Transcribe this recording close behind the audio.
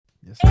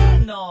Yes.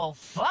 Ain't no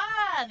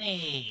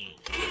funny.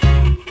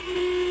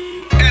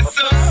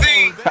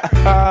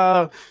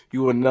 SOC.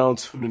 You are now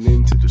tuning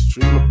into the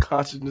Stream of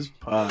Consciousness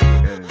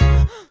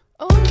podcast.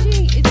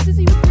 OMG, it's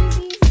Sissy with 3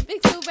 Z's and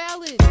Vic So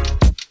Valid.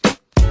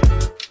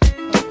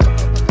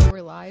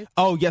 We're live.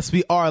 Oh, yes,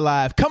 we are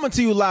live. Coming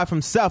to you live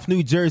from South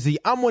New Jersey.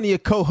 I'm one of your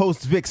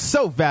co-hosts, Vic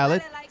So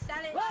Valid.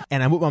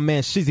 And I'm with my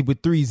man Shizzy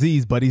with 3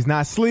 Z's, but he's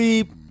not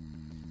asleep.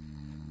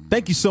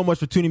 Thank you so much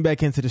for tuning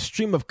back into the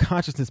Stream of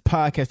Consciousness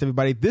podcast,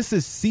 everybody. This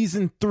is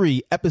season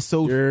 3,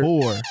 episode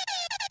 4.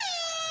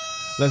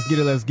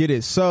 Let's get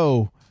it.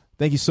 So,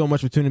 thank you so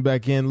much for tuning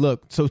back in.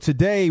 Look, so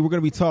today we're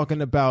going to be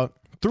talking about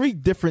 3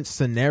 different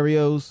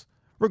scenarios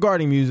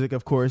regarding music,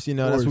 of course. You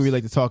know, that's what we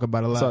like to talk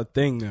about a lot. It's our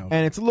thing now.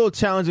 And it's a little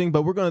challenging,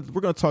 but we're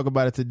gonna talk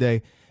about it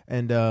today.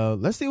 And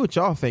let's see what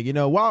y'all think. You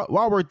know,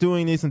 while we're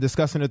doing this and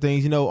discussing the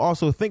things, you know,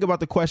 also think about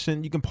the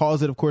question. You can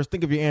pause it, of course.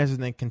 Think of your answers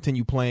and then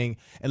continue playing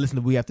and listen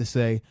to what we have to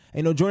say. And,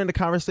 you know, join in the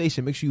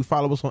conversation. Make sure you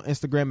follow us on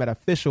Instagram at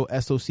Official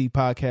SOC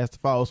Podcast.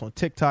 Follow us on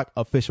TikTok,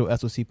 Official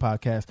SOC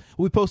Podcast.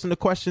 We'll be posting the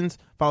questions.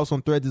 Follow us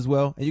on Threads as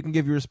well. And you can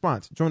give your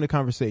response. Join the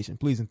conversation.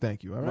 Please and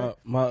thank you. All right?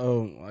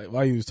 Like,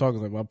 while you was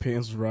talking, like, my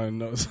pants was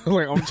running up. So,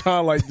 like, I'm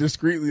trying to, like,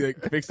 discreetly,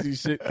 like, fix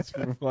these shit.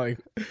 Like,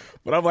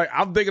 but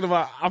I'm thinking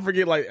about, I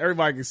forget, like,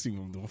 everybody can see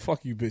what I'm doing.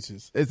 Fuck you,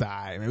 bitches. It's all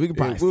right, man. We can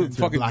probably we'll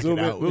fucking block zoom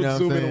it out. in. We'll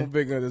zoom in on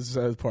Big Gun this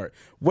part.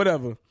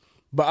 Whatever.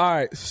 But all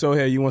right. So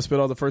hey, you want to spit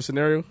out the first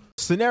scenario?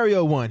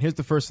 Scenario 1. Here's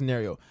the first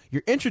scenario.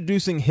 You're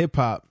introducing hip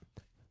hop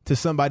to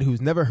somebody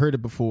who's never heard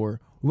it before.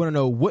 We want to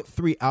know what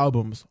 3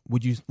 albums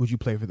would you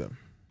play for them,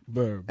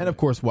 and of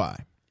course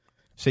why.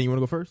 Shane, you want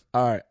to go first?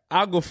 All right,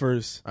 I'll go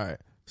first. All right.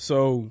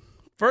 So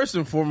first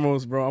and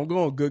foremost, bro, I'm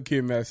going Good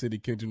Kid, Mad City,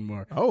 Kendrick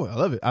Lamar. Oh, I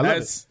love it. I love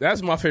it.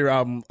 That's my favorite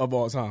album of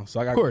all time. So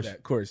I got to do that.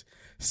 Of course.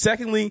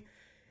 Secondly,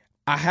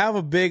 I had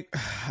a big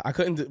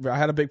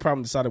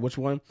problem deciding which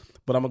one,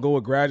 but I'm gonna go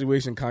with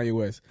Graduation, Kanye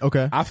West.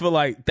 Okay. I feel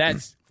like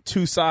that's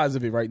 2 sides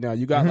of it right now.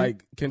 You got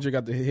like Kendrick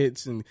got the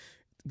hits and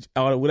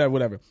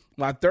whatever.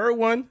 My third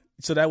one,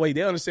 so that way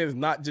they understand it's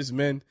not just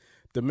men.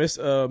 The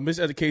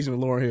Miseducation of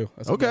Lauryn Hill.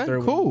 That's okay. My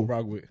third cool. One to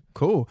rock with.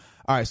 Cool.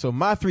 All right. So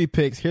my 3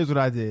 picks. Here's what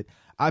I did.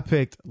 I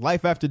picked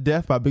Life After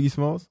Death by Biggie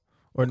Smalls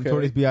or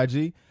Notorious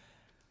B.I.G.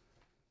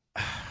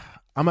 I'm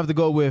gonna have to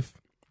go with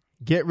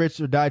Get Rich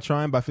or Die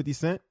Trying by 50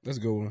 Cent. That's a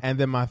good one. And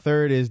then my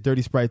third is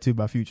Dirty Sprite 2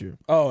 by Future.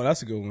 Oh,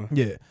 that's a good one.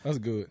 Yeah. That's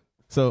good.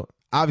 So,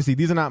 obviously,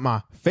 these are not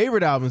my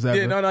favorite albums ever.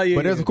 Yeah,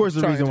 but there's, of course,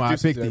 a reason why I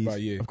picked these.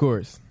 Yeah. Of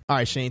course. All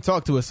right, Shane,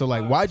 talk to us. So,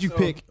 like, why'd you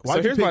pick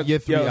your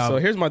 3 albums? So,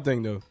 here's my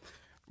thing, though.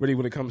 Really,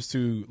 when it comes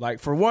to,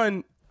 like, for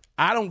one,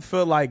 I don't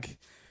feel like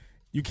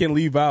you can't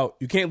leave out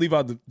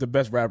the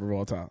best rapper of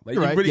all time. Like,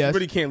 you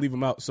really can't leave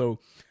him out. So,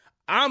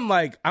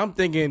 I'm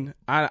thinking,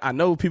 I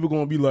know people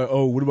going to be like,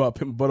 oh, what about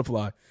Pimp a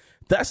Butterfly?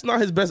 That's not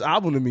his best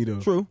album to me,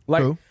 though. True.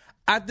 Like, true.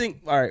 I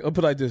think, all right, I'll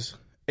put it like this.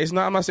 I'm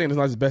not saying it's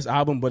not his best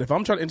album, but if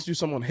I'm trying to introduce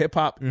someone to hip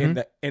hop in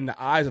the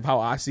eyes of how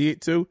I see it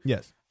too,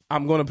 yes,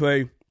 I'm gonna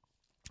play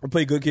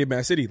Good Kid,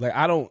 Mad City. Like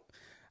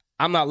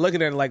I'm not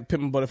looking at it like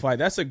Pimp a Butterfly.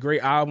 That's a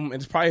great album, and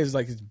it's probably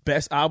his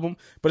best album,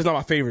 but it's not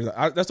my favorite.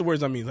 That's the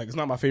words I mean. Like, it's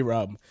not my favorite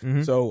album.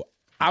 So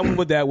I went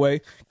with that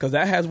way because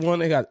that has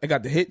one. It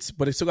got the hits,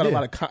 but it still got a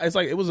lot of. It's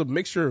like it was a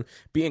mixture of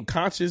being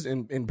conscious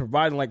and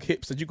providing like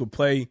hits that you could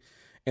play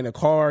in a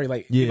car,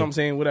 like you know what I'm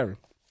saying, whatever.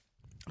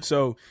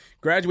 So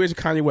Graduation,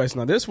 Kanye West.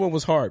 Now this one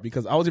was hard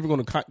because I was either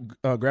going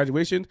to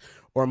Graduation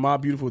or My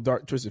Beautiful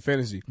Dark Twisted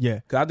Fantasy. Yeah,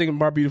 because I think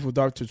My Beautiful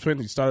Dark Twisted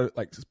Fantasy started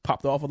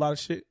popped off a lot of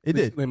shit. It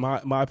did, in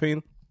my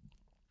opinion.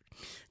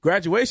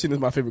 Graduation is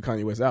my favorite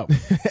Kanye West album.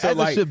 So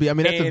it should be. I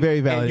mean, that's a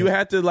very valid. And you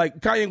have to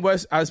Kanye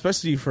West,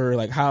 especially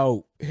for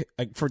how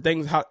for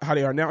things how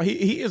they are now.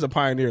 He is a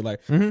pioneer.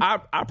 Like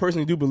I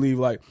personally do believe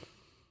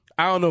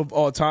I don't know of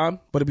all time,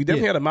 but if he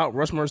definitely had a Mount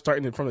Rushmore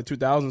starting from the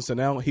 2000s to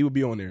now, he would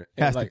be on there.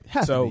 And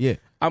has to be, yeah.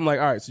 I'm like,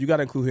 all right, so you got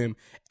to include him.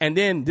 And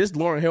then this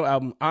Lauryn Hill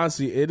album,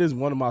 honestly, it is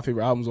one of my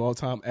favorite albums of all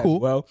time as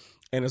well.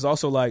 And it's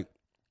also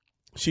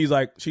she's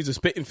a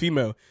spitting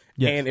female.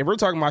 Yes. And if we're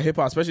talking about hip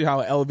hop, especially how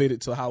it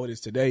elevated to how it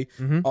is today,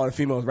 all the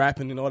females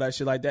rapping and all that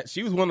shit like that,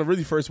 she was one of the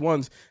really first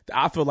ones that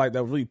I feel like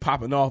that was really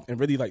popping off and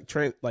really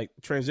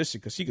transition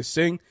because she could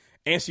sing.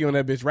 And she on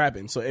that bitch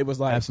rapping. So it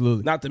was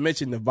absolutely. Not to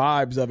mention the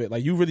vibes of it.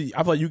 Like I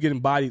feel like you get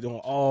embodied on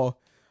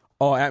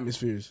all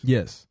atmospheres.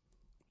 Yes.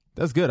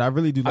 That's good. I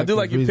really do like I do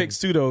like your picks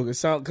too though. It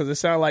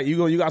sound like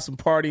you got some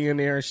party in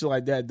there and shit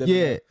like that.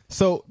 Yeah.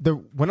 So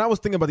when I was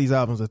thinking about these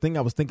albums, the thing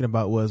I was thinking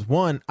about was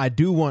one, I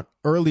do want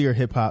earlier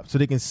hip hop so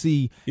they can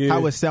see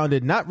how it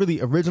sounded, not really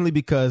originally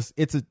because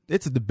it's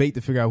a debate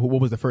to figure out what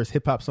was the first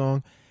hip hop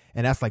song.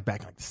 And that's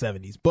back in the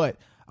 70s. But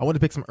I want to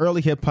pick some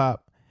early hip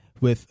hop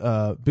with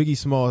Biggie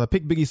Smalls. I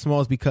picked Biggie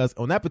Smalls because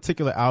on that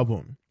particular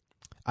album,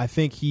 I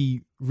think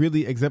he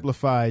really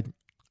exemplified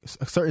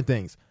certain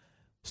things.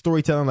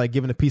 Storytelling, like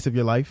giving a piece of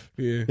your life.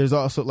 Yeah. There's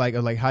also like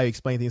how you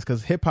explain things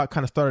because hip hop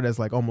kind of started as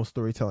almost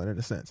storytelling in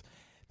a sense.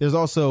 there's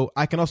also,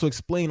 I can also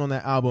explain on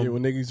that album. Yeah,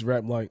 when niggas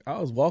rap like, I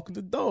was walking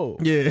the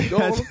dog. Yeah. Go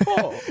on the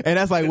ball. And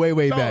that's like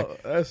way back.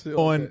 That's it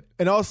On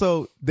and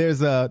also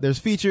there's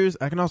features.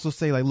 I can also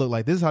say like, look,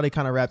 like this is how they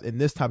kind of rapped in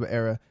this type of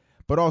era,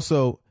 but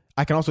also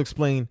I can also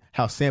explain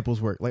how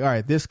samples work. Like, all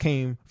right, this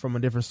came from a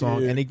different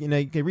song, and they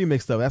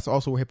remix stuff. That's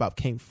also where hip hop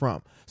came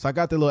from. So I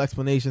got the little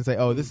explanation, say,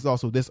 oh, this is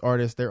also this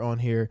artist. They're on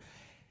here.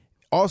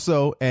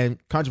 Also, and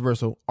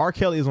controversial, R.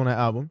 Kelly is on that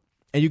album,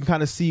 and you can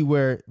kind of see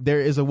where there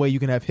is a way you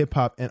can have hip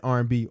hop and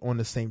R&B on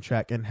the same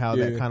track, and how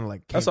that kind of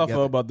like came that's how I together.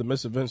 felt about the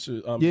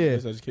misadventure,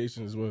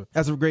 miseducation as well.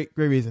 That's a great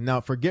reason. Now,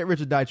 for Get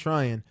Rich or Die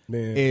Trying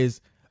is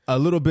a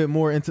little bit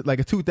more into like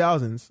a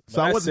 2000s.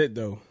 So that's it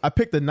though. I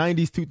picked the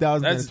 90s, 2000s,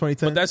 and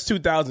 2010. But that's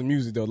 2000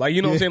 music though. Like,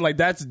 you know what I'm saying? Like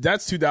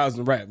that's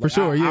 2000 rap. Like, for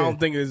sure. I don't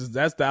think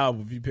that's the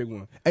album if you pick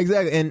one.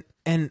 Exactly.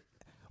 And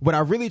when I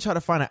really try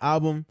to find an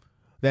album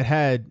that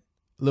had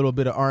a little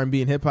bit of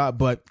R&B and hip hop,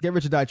 but Get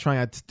Rich or Die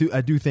Trying,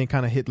 I do think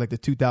kind of hit like the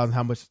 2000s,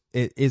 how much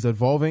it is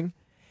evolving.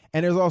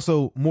 And there's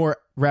also more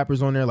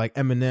rappers on there like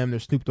Eminem,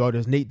 there's Snoop Dogg,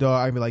 there's Nate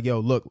Dogg. I can be like, yo,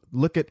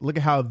 look at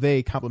how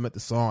they complement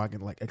the song. I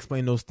can like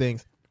explain those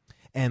things.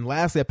 And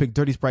lastly, I picked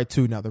Dirty Sprite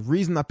 2. Now, the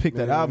reason I picked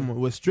that album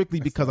was strictly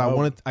because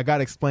I got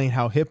to explain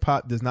how hip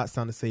hop does not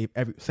sound the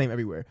same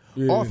everywhere.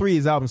 Yeah. All three of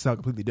his albums sound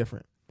completely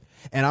different.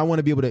 And I want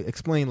to be able to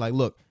explain, like,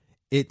 look,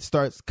 it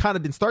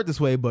didn't start this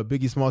way, but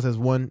Biggie Smalls has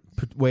one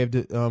way of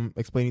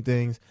explaining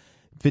things.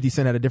 50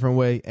 Cent had a different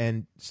way.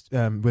 And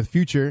with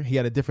Future, he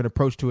had a different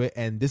approach to it.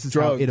 And this is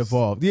how it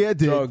evolved. Yeah, it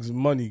did. Drugs,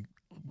 money,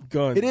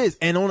 guns. It is.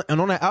 And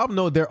on that album,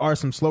 though, there are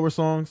some slower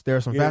songs, there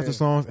are some faster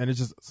songs, and it's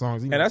just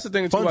songs. And that's the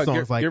thing, too, like,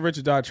 Get Rich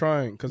or Die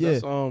Trying, because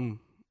that's,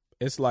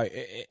 it's like,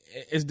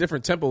 it's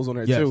different tempos on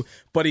there, too.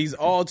 But he's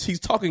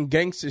talking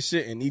gangster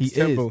shit in each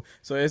tempo.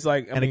 So it's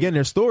like, I mean, again,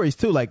 there's stories,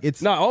 too. Like,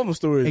 it's not all of them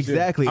stories.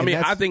 Exactly. I mean,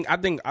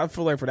 I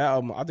feel like for that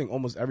album, I think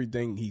almost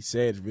everything he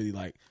said is really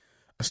like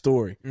a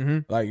story.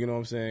 Mm-hmm. Like, you know what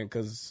I'm saying?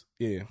 Because,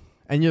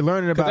 and you're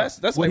learning about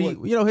that's what like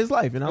he, his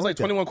life. And that's like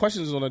 21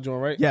 Questions on that joint,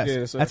 right? Yes.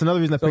 Yeah, so that's another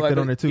reason I picked like, that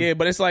on there too. Yeah,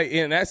 but it's like,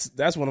 and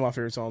that's one of my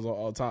favorite songs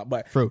all the time.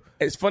 But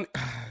it's funny.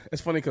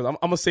 It's funny because I'm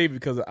gonna save it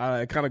because it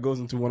kind of goes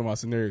into one of my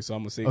scenarios. So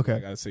I'm gonna save it. I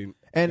gotta say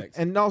next.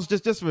 And also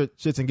just for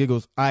shits and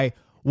giggles, I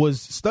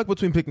was stuck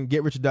between picking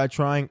Get Rich or Die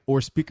Trying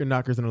or Speaker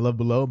Knockers and a Love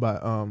Below by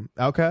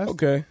Outkast.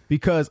 Okay.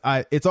 Because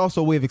it's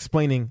also a way of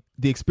explaining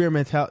the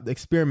experiments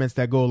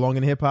that go along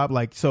in hip hop.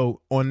 Like,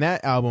 so on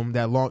that album,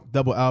 that long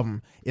double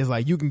album is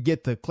like you can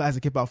get the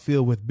classic hip hop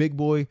feel with Big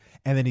Boy,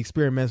 and then he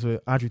experiments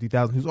with Andre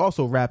 3000, who's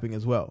also rapping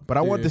as well. But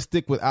I want to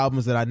stick with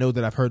albums that I know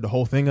that I've heard the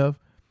whole thing of,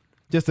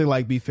 just to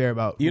like be fair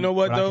about. You know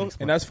what though,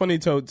 and that's funny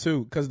too,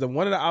 because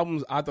one of the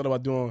albums I thought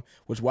about doing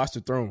was Watch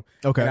the Throne.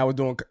 Okay. And I was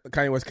doing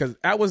Kanye West because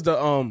that was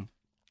the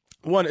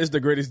one is the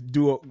greatest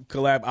duo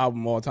collab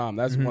album of all time.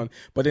 That's one.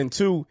 But then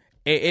two,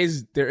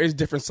 there is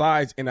different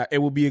sides, and it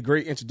will be a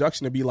great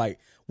introduction to be like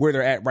where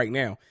they're at right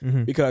now,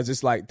 because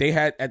it's like they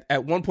had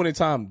at one point in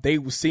time they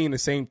were seeing the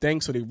same thing,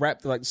 so they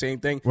rapped like the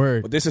same thing.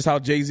 Word. But this is how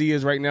Jay-Z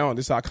is right now, and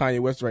this is how Kanye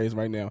West is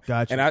right now.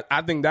 Gotcha. And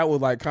I think that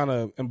would like kind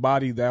of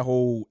embody that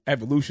whole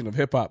evolution of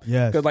hip hop.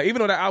 Yes. Because like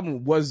even though that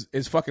album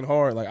is fucking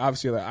hard, like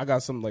obviously like I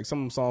got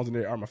some songs in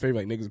there are my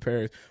favorite, like Niggas in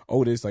Paris,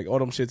 Otis, like all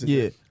them shits in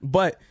there.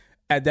 But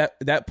at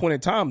that point in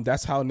time,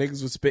 that's how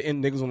niggas was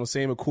spitting, niggas on the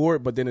same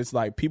accord. But then it's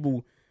like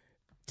people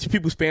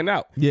span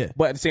out. Yeah.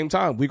 But at the same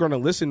time, we're gonna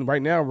listen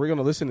right now. We're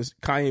gonna listen to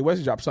Kanye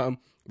West drop something.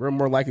 We're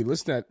more likely to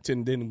listen to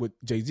that than what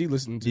Jay-Z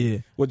listening to. Yeah.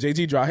 What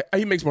Jay-Z drop,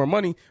 he makes more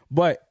money.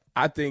 But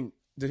I think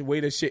the way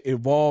that shit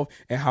evolved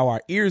and how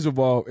our ears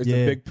evolve is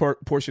the big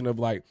portion of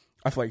like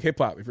I feel like hip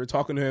hop. If you're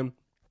talking to him,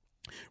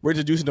 we're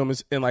introducing them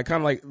and like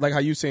kind of like how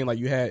you saying like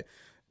you had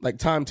like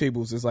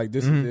timetables. It's like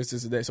this and this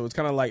and that. So it's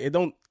kind of like it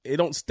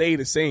don't stay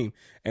the same,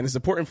 and it's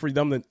important for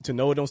them to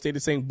know it don't stay the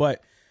same.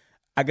 But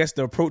I guess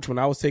the approach when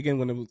I was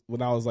taking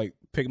when I was like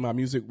picking my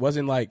music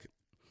wasn't like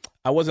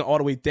I wasn't all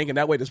the way thinking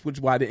that way. That's which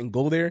why I didn't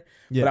go there.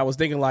 Yeah. But I was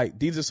thinking like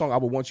these are songs I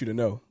would want you to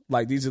know.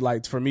 Like these are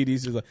like for me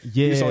these are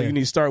these songs you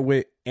need to start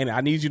with, and I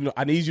need you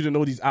to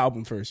know these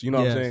albums first. You know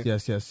what I'm saying?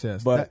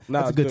 Yes. But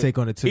that's a good take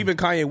on it too. Even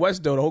Kanye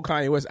West though, the whole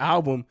Kanye West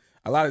album,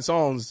 a lot of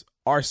songs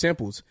are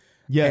samples.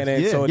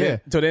 Yeah,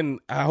 so then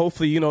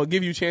hopefully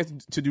give you a chance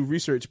to do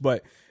research,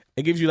 but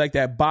it gives you like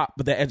that bop,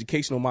 but that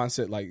educational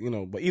mindset, like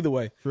But either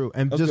way, true.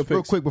 And just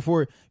real quick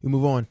before you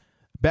move on,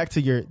 back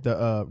to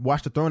the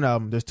Watch the Throne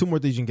album. There's two more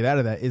things you can get out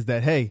of that. Is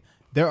that hey,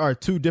 there are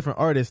two different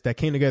artists that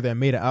came together and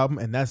made an album,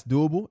 and that's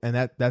doable,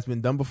 and that's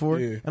been done before.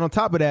 Yeah. And on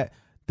top of that,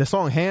 the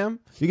song Ham,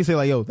 you can say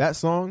like, yo, that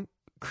song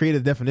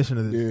created a definition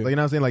of this. Yeah. Like, you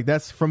know what I'm saying? Like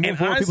that's from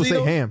before people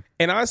say ham.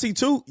 And honestly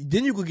too,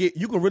 then you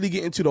can really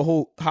get into the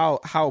whole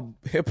how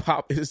hip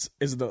hop is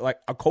like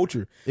a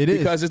culture. It is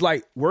because it's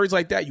like words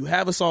like that. You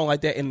have a song like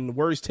that, and the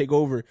words take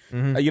over.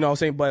 You know what I'm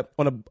saying? But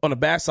on the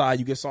bad side,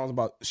 you get songs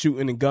about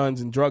shooting and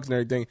guns and drugs and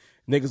everything.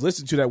 Niggas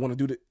listen to that want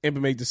to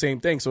implement the same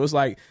thing. So it's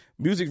like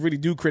music really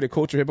do create a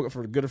culture, hip hop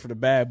for the good or for the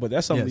bad. But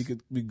that's something we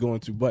could be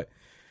going to. But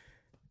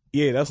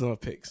yeah, that's enough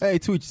picks. Hey,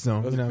 tweet your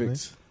song. You know what I mean?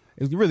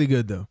 It's really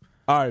good though.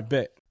 All right,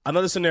 bet.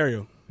 Another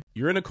scenario.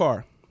 You're in a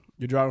car.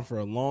 You're driving for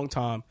a long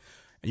time,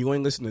 and you only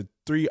listen to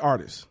 3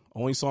 artists,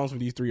 only songs from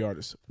these 3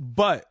 artists,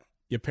 but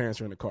your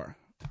parents are in the car,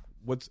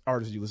 what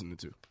artists are you listening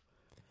to?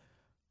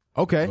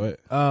 Okay.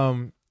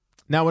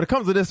 Now, when it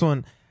comes to this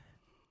one,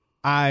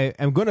 I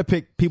am going to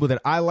pick people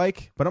that I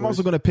like, but I'm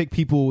also going to pick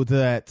people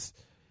that,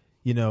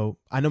 you know,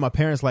 I know my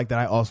parents like that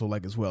I also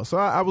like as well. So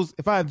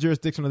if I have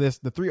jurisdiction of this,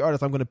 the 3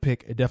 artists I'm going to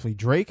pick are definitely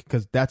Drake,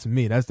 because that's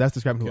me. That's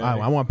describing who I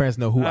want. I want my parents to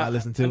know who I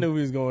listen to. I knew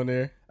he was going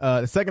there.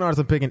 The second artist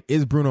I'm picking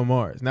is Bruno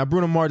Mars. Now,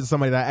 Bruno Mars is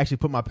somebody that I actually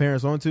put my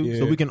parents onto,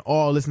 so we can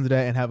all listen to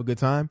that and have a good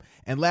time.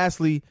 And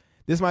lastly,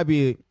 this might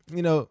be,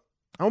 you know,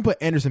 I'm going to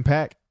put Anderson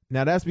 .Paak.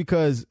 Now, that's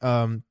because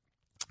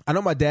I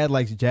know my dad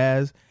likes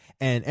jazz,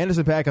 and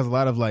Anderson .Paak has a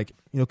lot of, like,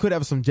 you know, could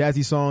have some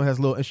jazzy songs, has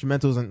little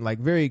instrumentals and like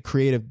very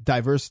creative,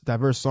 diverse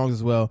songs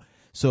as well.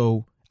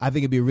 So I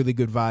think it'd be a really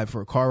good vibe for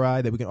a car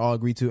ride that we can all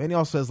agree to. And he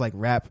also has like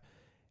rap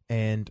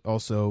and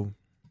also,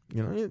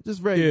 you know,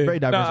 just very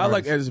diverse. I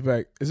like Anderson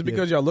 .Paak. Is it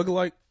because y'all look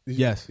alike?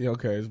 Yes. Yeah,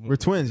 okay. We're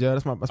twins, yeah.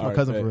 That's my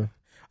cousin for real.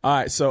 All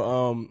right,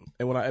 so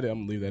and when I edit,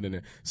 I'm gonna leave that in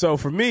there. So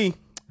for me,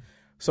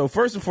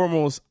 first and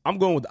foremost, I'm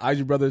going with the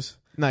Isley Brothers.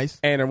 Nice.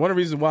 And one of the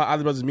reasons why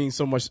Isley Brothers mean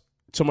so much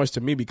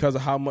to me because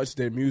of how much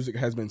their music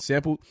has been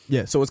sampled.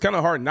 Yeah. So it's kind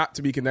of hard not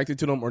to be connected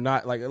to them or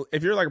not. Like,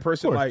 if you're like a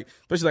person like,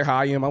 especially like how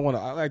I am, I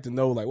like to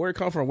know like where it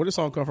come from, where the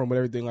song come from, with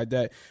everything like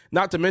that.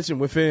 Not to mention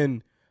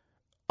within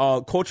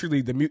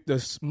culturally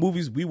the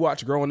movies we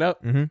watched growing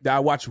up that I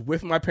watched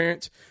with my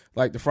parents,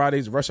 like the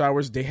Fridays, Rush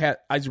Hours, they had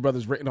Isley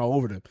Brothers written all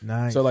over them.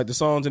 Nice. So like the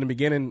songs in the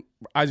beginning,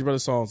 Isley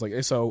Brothers songs.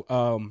 Like, so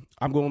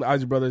I'm going with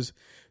Isley Brothers.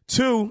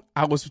 2,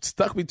 I was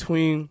stuck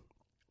between,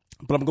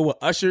 but I'm going with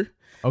Usher.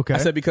 Okay. I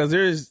said because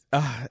there's,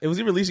 it was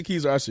either Alicia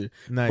Keys or Usher.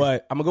 Nice.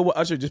 But I'm going to go with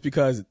Usher just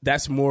because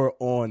that's more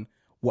on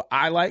what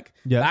I like.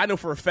 Yeah. I know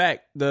for a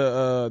fact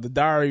the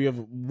Diary of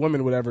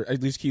Women or whatever,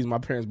 Alicia Keys, my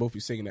parents both be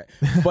singing that.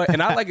 But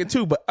and I like it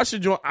too. But Usher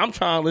joint, I'm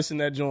trying to listen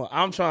to that joint.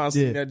 I'm trying to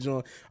sing that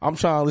joint. I'm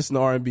trying to listen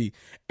to R&B.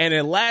 And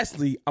then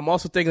lastly, I'm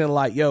also thinking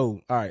like,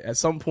 yo, all right, at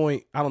some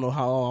point, I don't know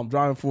how long I'm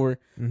driving for,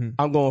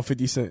 I'm going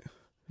 50 Cent.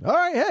 All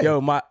right, hey.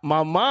 Yo, my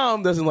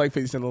mom doesn't like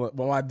 50 Cent a lot,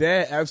 but my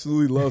dad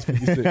absolutely loves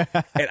 50 Cent.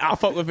 And I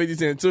fuck with 50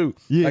 Cent too.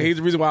 Yeah. Like, he's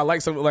the reason why I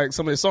like some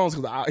of his songs,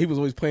 because he was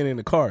always playing in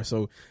the car.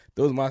 So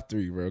those are my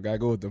 3, bro. Gotta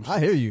go with them. I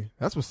hear you.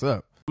 That's what's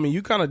up. I mean,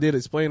 you kind of did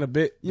explain a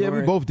bit. Yeah,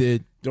 we both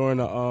did. During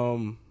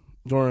the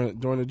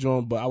during the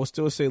joint, but I would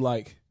still say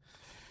like,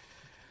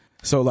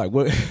 so like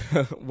what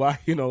why,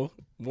 you know,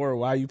 more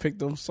why you picked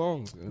them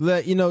songs?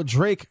 You know,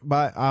 Drake,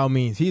 by all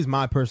means, he's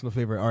my personal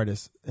favorite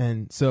artist.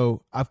 And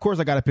so, of course,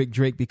 I got to pick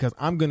Drake because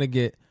I'm going to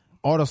get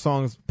all the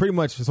songs, pretty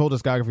much his whole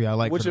discography I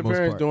like. What for your the most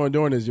parents part.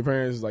 doing this? Your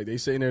parents, like, they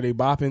sitting there, they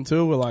bopping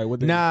too? Or like, what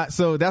they... Nah,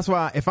 so that's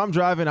why if I'm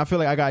driving, I feel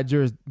like I got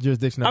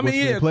jurisdiction. I mean,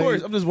 yeah, of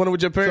course. I'm just wondering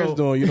what your parents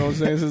doing, you know what I'm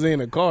saying, since they in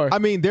the car. I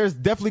mean, there's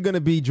definitely going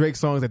to be Drake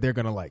songs that they're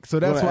going to like. So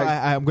that's why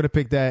I'm going to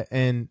pick that.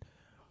 And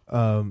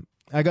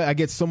I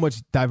get so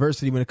much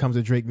diversity when it comes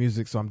to Drake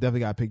music, so I'm definitely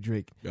got to pick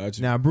Drake.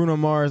 Gotcha. Now, Bruno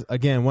Mars,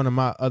 again, one of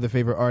my other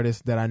favorite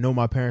artists that I know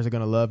my parents are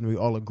going to love and we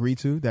all agree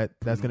to.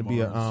 That's going to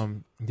be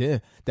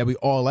that we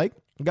all like.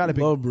 Gotta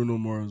pick. Love Bruno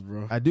Mars,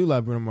 bro. I do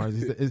love Bruno Mars.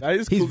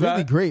 He's cool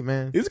really great,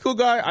 man. He's a cool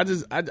guy.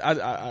 He's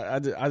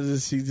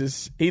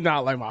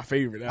not like my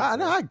favorite.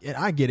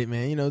 I get it,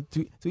 man. You know,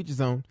 to each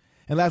his own.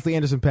 And lastly,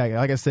 Anderson .Paak,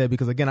 like I said,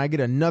 because again, I get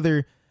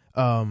another.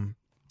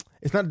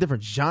 It's not a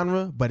different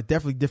genre, but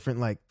definitely different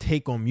like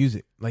take on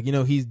music. Like, you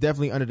know, he's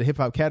definitely under the hip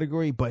hop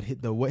category, but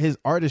his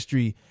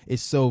artistry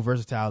is so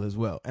versatile as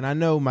well. And I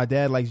know my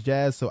dad likes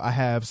jazz, so I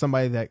have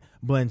somebody that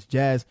blends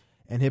jazz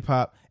and hip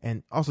hop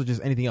and also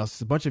just anything else.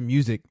 It's a bunch of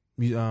music.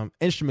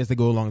 Instruments that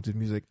go along with the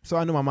music, so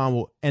I know my mom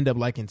will end up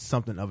liking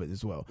something of it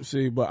as well.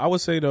 See, but I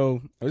would say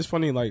though, it's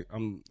funny. Like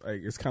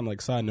it's kind of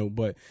like side note,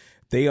 but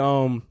they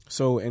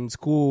so in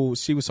school,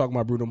 she was talking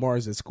about Bruno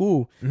Mars at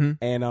school,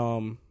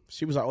 and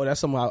she was like, "Oh, that's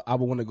something I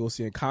would want to go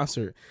see in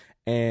concert."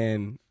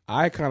 And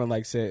I kind of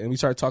like said, and we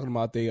started talking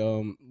about they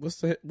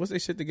what's they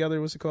shit together?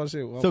 What's it called?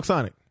 Shit, Silk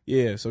Sonic.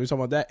 Yeah, so we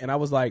talking about that, and I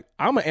was like,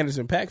 I'm an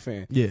Anderson .Paak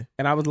fan. Yeah,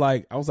 and I was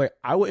like,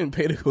 I wouldn't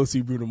pay to go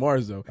see Bruno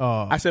Mars though.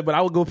 I said, but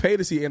I would go pay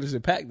to see Anderson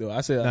 .Paak though.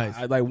 I said, nice.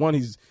 I like one,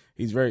 he's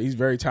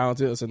very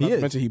talented. So not to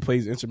mention he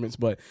plays instruments,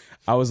 but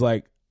I was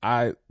like,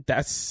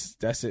 that's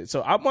it.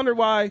 So I wonder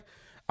why.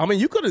 I mean,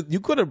 you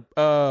could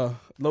have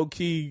low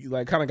key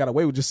like kind of got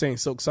away with just saying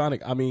Silk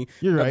Sonic. I mean,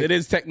 you're right. It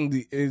is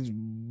technically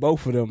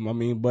both of them. I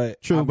mean, but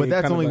true, but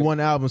that's only one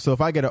album. So if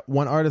I get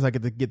one artist, I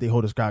get to get the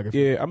whole discography.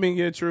 Yeah, I mean,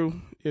 yeah,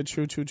 true.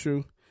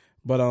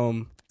 But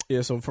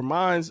yeah. So for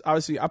mine,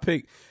 obviously, I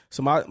picked.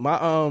 So my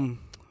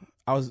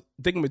I was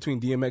thinking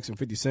between DMX and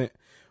 50 Cent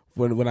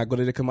when I go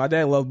to because my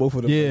dad loved both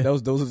of them. Yeah,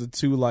 those are the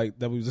two like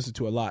that we listen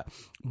to a lot.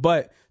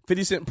 But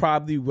 50 Cent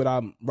probably what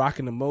I'm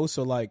rocking the most.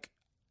 So like.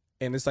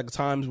 And it's like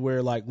times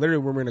where like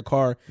literally when we're in the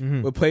car,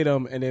 we'll play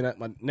them, and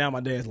then now my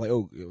dad's like,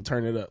 "Oh,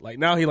 turn it up!" Like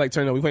now he like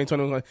turn it up. We playing turn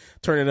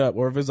it up,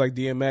 or if it's like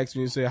DMX,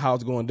 when you say how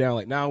it's going down,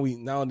 like now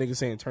niggas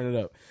saying turn it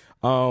up.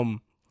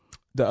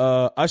 The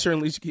Usher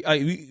and Alicia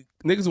Keys.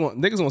 Niggas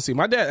want to see.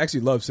 My dad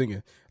actually loves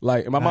singing.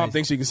 Like, and my mom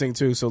thinks she can sing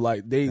too. So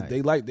like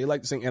they like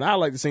to sing, and I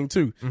like to sing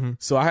too. Mm-hmm.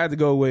 So I had to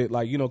go with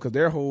like, you know, because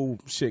their whole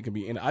shit can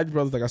be. And I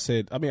brothers, like I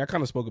said, I mean, I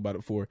kind of spoke about it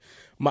before.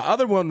 My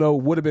other one though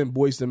would have been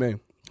Boyz II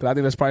Men, because I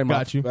think that's probably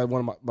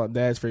one of my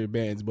dad's favorite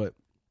bands. But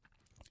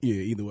yeah,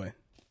 either way.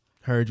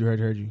 Heard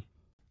you.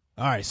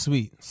 All right,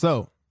 sweet.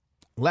 So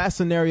last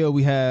scenario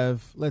we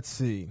have. Let's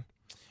see.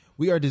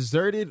 We are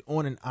deserted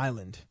on an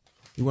island.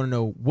 You want to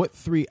know what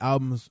 3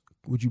 albums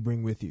would you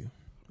bring with you?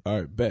 All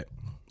right, bet.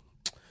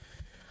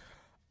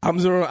 I'm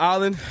on an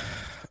island.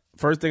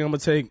 First thing I'm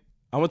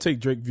gonna take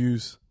Drake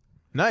Views.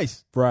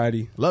 Nice.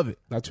 Variety. Love it.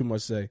 Not too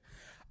much to say.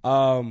 Then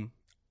I'm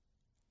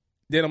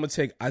gonna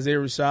take Isaiah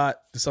Rashad,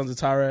 The Sons of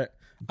Tyrant.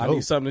 I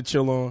need something to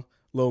chill on.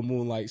 Little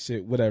Moonlight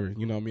shit, whatever.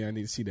 You know what I mean? I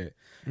need to see that.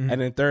 Mm-hmm.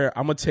 And then third,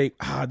 I'm gonna take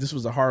this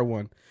was a hard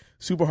one.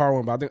 Super hard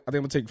one, but I think I'm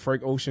gonna take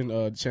Frank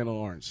Ocean, Channel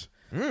Orange.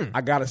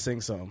 I gotta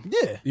sing something.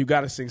 Yeah. You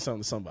gotta sing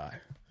something to somebody.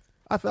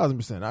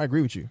 1,000%. I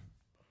agree with you.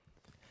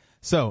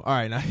 So, all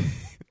right, now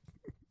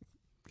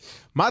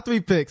my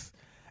 3 picks,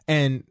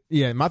 and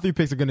yeah, my 3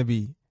 picks are going to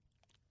be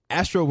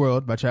Astro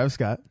World by Travis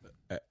Scott.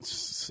 That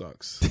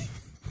sucks.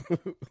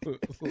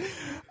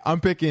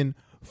 I'm picking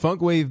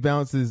Funk Wave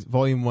Bounces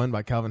Volume 1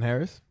 by Calvin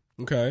Harris.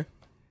 Okay.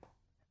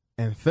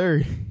 And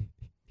third,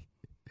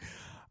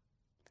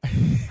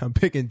 I'm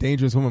picking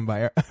Dangerous Woman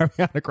by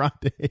Ariana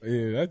Grande.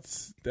 Yeah,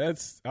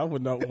 that's. I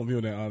would not want to be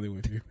on that island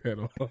with you at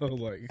all.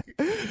 Like,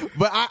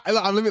 but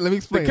let me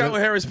explain. The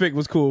Calvin Harris pick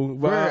was cool,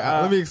 but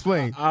let me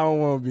explain. I don't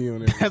want to be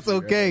on it. That's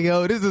okay,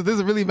 yo. This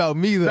is really about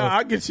me though. Nah,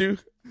 I get you.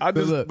 But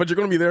you're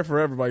gonna be there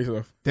forever by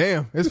yourself.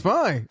 Damn, it's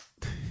fine.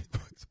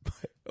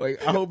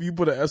 Like, I hope you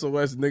put an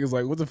SOS and niggas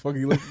like, what the fuck are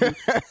you looking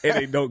for? And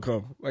they don't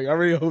come. Like, I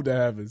really hope that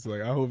happens.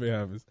 Like, I hope it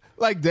happens.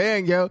 Like,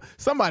 dang, yo,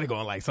 somebody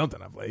gonna like something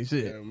I play.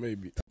 Shit. Yeah,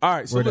 maybe. All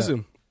right, so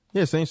listen.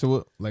 Yeah, same. So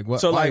what? Like, what?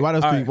 So why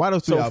those 3? Why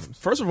those 3 albums?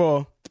 First of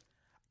all,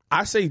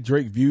 I say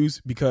Drake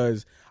Views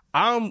because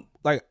I'm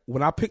like,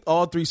 when I pick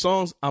all 3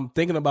 songs, I'm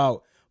thinking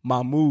about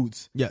my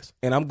moods. Yes.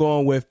 And I'm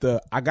going with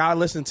I gotta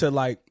listen to,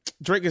 like,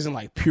 Drake isn't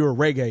like pure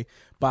reggae,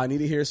 but I need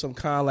to hear some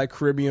kind of like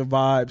Caribbean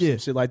vibes, some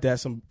shit like that,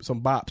 some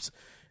bops.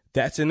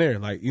 That's in there,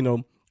 like, you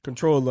know,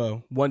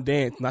 Controller, One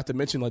Dance, not to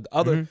mention like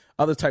the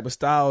other type of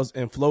styles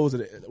and flows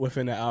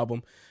within that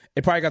album.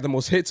 It probably got the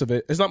most hits of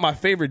it. It's not my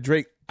favorite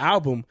Drake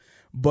album,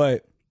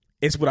 but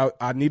it's what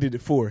I needed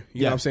it for.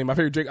 You know what I'm saying? My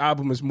favorite Drake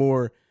album is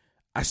more,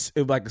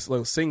 it like a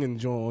little singing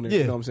joint on it.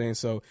 You know what I'm saying?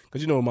 So,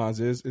 because you know what mine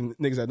is, and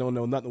niggas that don't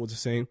know nothing was the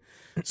same.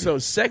 So,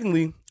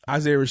 secondly,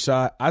 Isaiah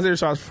Rashad. Isaiah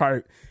Rashad's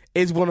probably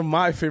is one of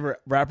my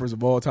favorite rappers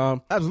of all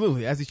time.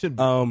 Absolutely, as he should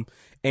be.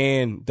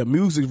 And the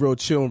music's real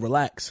chill and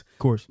relax. Of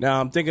course.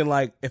 Now I'm thinking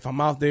like, if I'm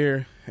out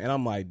there and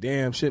I'm like,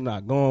 damn, shit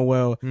not going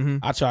well.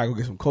 I try to go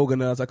get some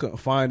coconuts. I couldn't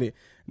find it.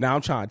 Now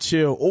I'm trying to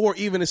chill. Or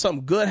even if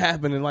something good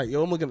happening, like,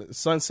 yo, I'm looking at the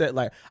sunset,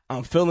 like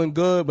I'm feeling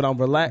good, but I'm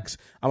relaxed.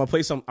 I'm gonna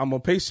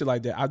play shit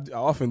like that. I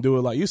often do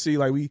it. Like, you see,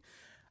 like we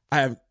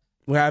have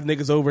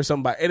niggas over or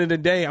something. By the end of the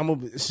day,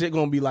 shit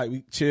gonna be like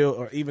we chill,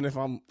 or even if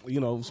I'm, you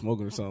know,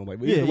 smoking or something. Like,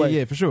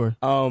 yeah, for sure.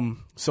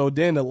 So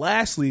then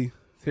lastly,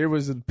 here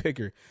was the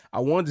picker. I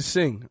wanted to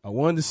sing.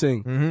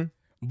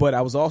 But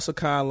I was also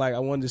kind of like, I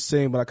wanted to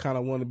sing, but I kind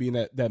of want to be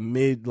in that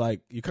mid, like,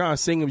 you're kind of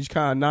singing, but you're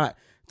kind of not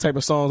type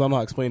of songs. I don't know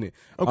how to explain it.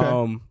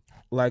 Okay.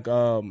 Like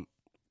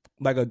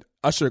a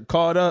Usher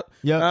Caught Up.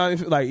 Yeah.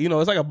 Like, you know,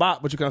 it's like a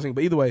bop, but you kind of sing.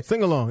 But either way.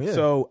 Sing along, yeah.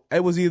 So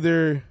I was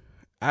either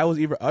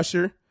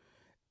Usher,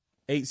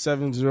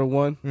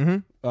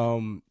 8701.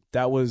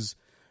 That was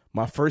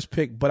my first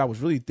pick, but I was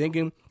really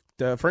thinking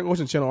the Frank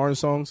Ocean Channel Orange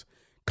songs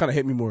kind of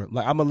hit me more.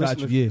 Like, I'm gonna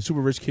listen to Super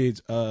Rich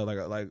Kids. Like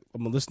I'm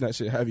gonna listen to that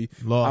shit heavy.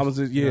 Lost,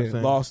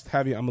 Lost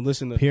heavy. I'm gonna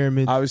listen to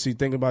Pyramids. Obviously,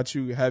 Thinking About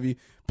You heavy.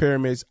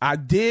 Pyramids. I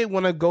did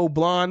want to go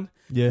Blonde.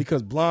 Yeah.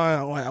 Because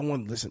Blonde, I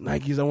want to listen to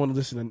Nikes. I want to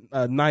listen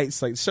to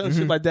Nights, like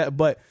shit like that.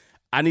 But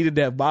I needed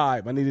that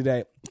vibe. I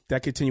needed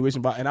that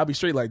continuation vibe, and I'll be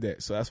straight like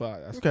that. So that's why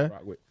what I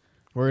rock with.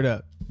 Word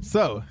up.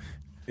 So.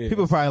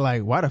 People probably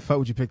like, why the fuck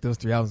would you pick those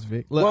 3 albums,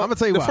 Vic? Look, I'm gonna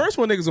tell you the why. first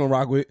one niggas gonna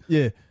rock with.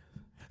 Yeah.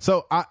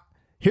 So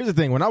here's the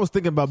thing. When I was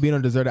thinking about being on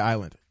a deserted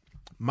island,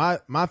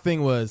 my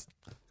thing was,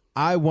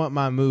 I want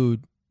my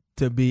mood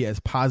to be as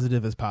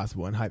positive as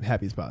possible and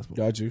happy as possible.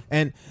 Got you.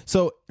 And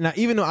so now,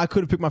 even though I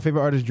could have picked my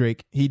favorite artist,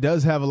 Drake, he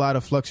does have a lot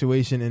of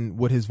fluctuation in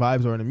what his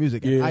vibes are in the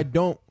music. Yeah. And I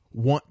don't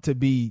want to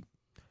be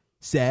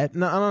sad.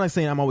 No, I'm not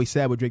saying I'm always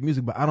sad with Drake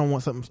music, but I don't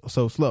want something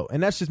so slow.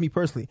 And that's just me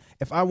personally.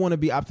 If I want to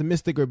be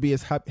optimistic or be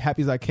as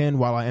happy as I can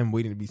while I am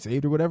waiting to be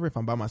saved or whatever, if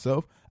I'm by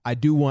myself, I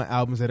do want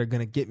albums that are going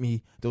to get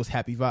me those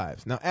happy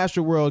vibes. Now,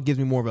 Astro World gives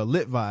me more of a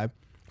lit vibe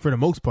for the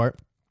most part.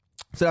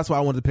 So that's why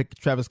I wanted to pick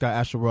Travis Scott,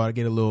 Astro World, to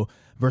get a little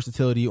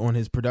versatility on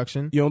his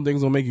production. You don't think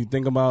it's going to make you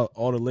think about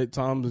all the lit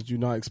times that you're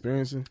not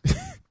experiencing?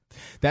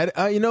 That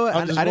you know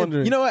what? I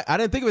didn't, you know what? I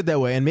didn't think of it that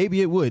way, and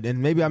maybe it would,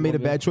 and maybe I made a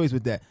bad choice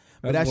with that.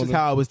 But that's just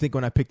how I was thinking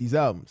when I picked these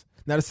albums.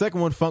 Now, the second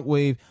one, Funk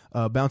Wave,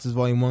 Bounces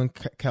Volume 1,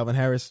 Calvin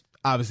Harris.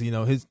 obviously,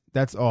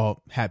 that's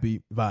all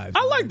happy vibes.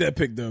 I like that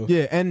pick though.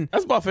 Yeah, and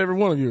that's my favorite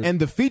one of yours. And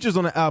the features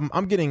on the album,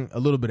 I'm getting a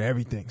little bit of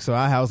everything. So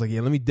I was like,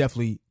 yeah, let me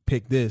definitely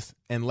pick this.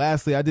 And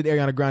lastly, I did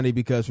Ariana Grande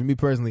because for me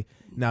personally,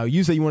 now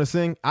you say you want to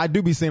sing, I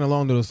do be singing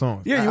along to those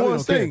songs. Yeah, you want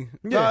to sing.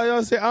 Yeah,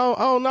 I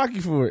don't knock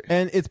you for it.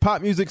 And it's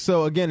pop music,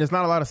 so again, there's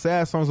not a lot of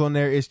sad songs on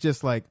there. It's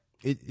just like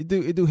it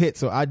do hit.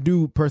 So I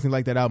do personally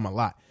like that album a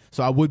lot.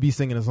 So I would be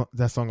singing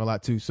that song a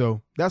lot too.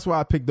 So that's why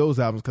I picked those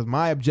albums, because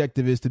my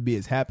objective is to be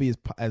as happy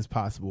as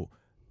possible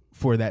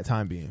for that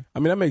time being. I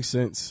mean, that makes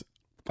sense.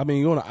 I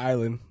mean, you're on an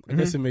island. I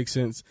guess it makes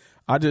sense.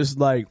 I'm just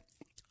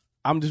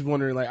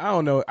wondering, like, I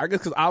don't know. I guess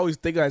because I always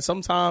think like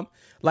sometime,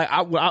 like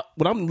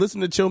when I'm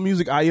listening to chill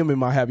music, I am in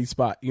my happy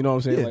spot. You know what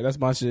I'm saying? Yeah. Like that's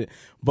my shit.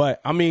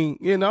 But I mean,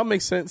 it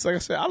makes sense. Like I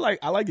said, I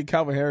like the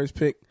Calvin Harris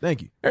pick.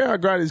 Thank you. Ariana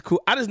Grande is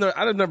cool. I just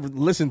never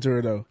listened to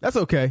her though. That's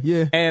okay.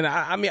 Yeah. And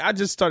I mean, I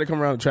just started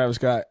coming around to Travis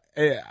Scott.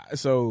 Yeah,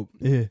 so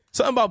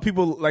something about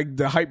people like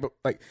the hype,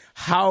 like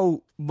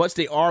how much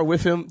they are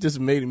with him, just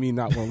made me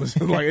not want to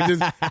listen. Like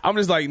I'm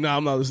just like, nah,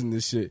 I'm not listening to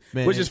this shit.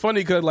 Man. Which is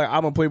funny because like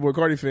I'm a Playboi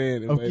Carti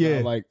fan.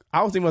 And, like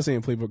I was thinking about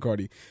saying Playboi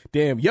Carti.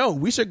 Damn, yo,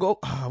 we should go.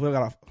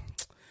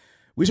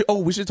 We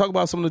should talk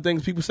about some of the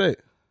things people said.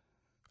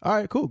 All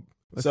right, cool.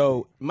 Let's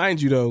see.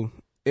 Mind you though,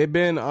 it's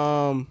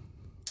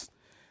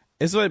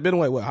like been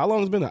what? How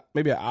long has it been?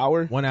 Maybe an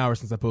hour? 1 hour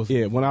since I posted.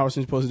 Yeah, 1 hour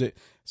since you posted it.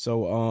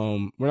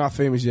 So we're not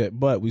famous yet,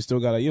 but we still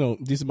got a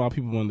decent amount of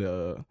people want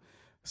to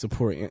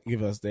support and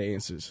give us their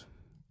answers.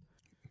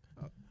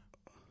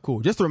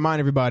 Cool. Just to remind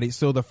everybody,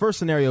 so the first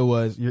scenario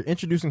was you're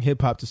introducing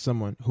hip hop to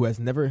someone who has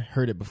never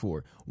heard it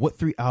before. What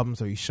 3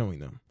 albums are you showing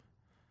them?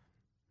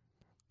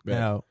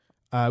 Now,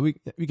 we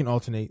can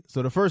alternate.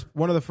 So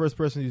one of the first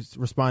persons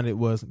who responded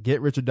was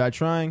Get Rich or Die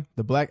Trying,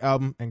 the Black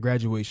Album, and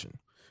Graduation.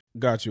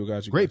 Got you.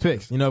 Great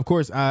picks. Of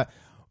course,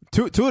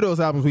 two of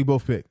those albums we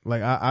both picked.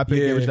 Like I picked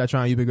Get Rich or Die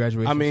Trying, you picked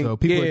Graduation. I mean, so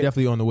people are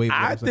definitely on the wave.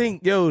 I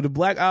think the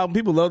Black Album.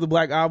 People love the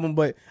Black Album,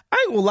 but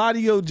I ain't gonna lie to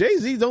you,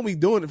 Jay-Z don't be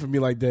doing it for me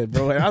like that,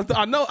 bro. And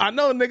I know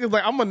niggas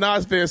like I'm a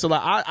Nas fan, so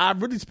like I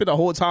really spend the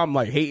whole time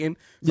like hating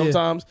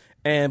sometimes.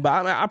 Yeah.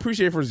 But I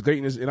appreciate it for his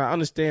greatness, and I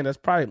understand that's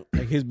probably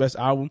like his best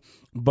album.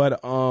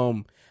 But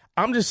I'm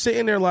just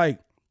sitting there like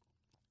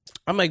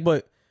I'm like,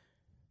 but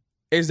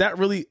is that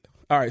really?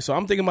 All right, so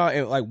I'm thinking about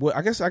it like what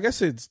I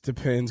guess it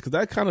depends, because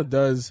that kind of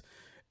does,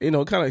 kind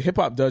of hip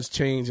hop does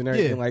change and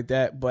everything like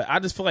that. But I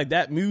just feel like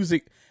that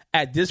music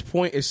at this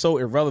point is so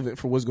irrelevant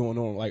for what's going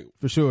on, like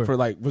for sure, for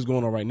like what's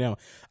going on right now.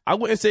 I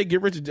wouldn't say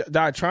Get Rich or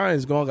Die Trying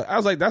is going. I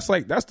was like, that's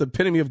the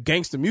epitome of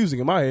gangster music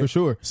in my head for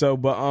sure. So,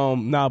 but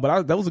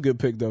that was a good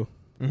pick though.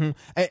 Mm-hmm.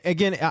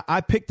 Again,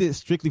 I picked it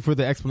strictly for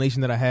the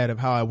explanation that I had of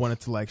how I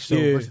wanted to like show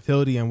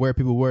versatility and where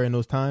people were in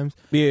those times,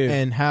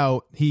 and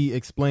how he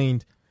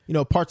explained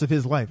parts of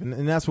his life,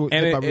 and that's what.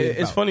 And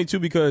it's funny too,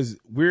 because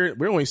we're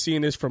only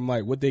seeing this from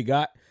like what they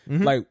got,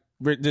 like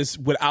we're just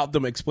without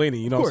them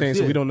explaining. You know what I'm saying?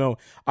 So we don't know.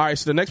 All right.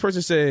 So the next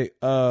person said,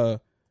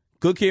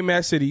 "Good Kid,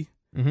 Mad City,"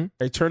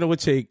 "Eternal Would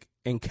Take,"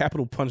 and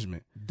 "Capital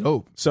Punishment."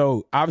 Dope.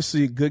 So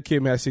obviously, Good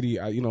Kid, Mad City.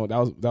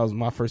 That was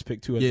my first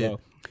pick too as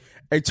well.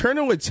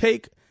 Eternal Would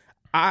Take.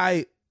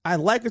 I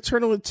like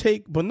Eternal Would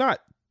Take, but not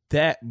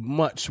that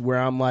much. Where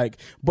I'm like,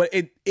 but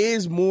it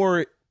is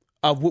more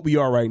of what we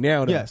are right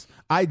now. Though. Yes,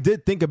 I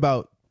did think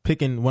about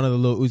picking one of the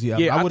Lil Uzi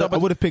albums. I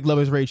would have picked Love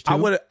Is Rage too. I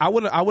would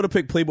have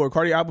picked Playboi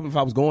Carti album if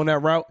I was going that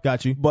route.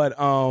 Got you. But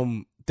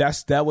I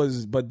get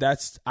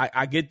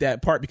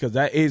that part, because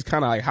that is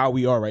kind of like how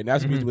we are right now.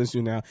 That's what we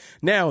listen to now.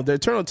 Now the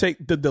Eternal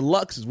Take, the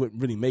deluxe is what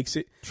really makes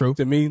it. True.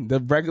 To me, the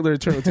regular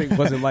Eternal Take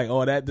wasn't like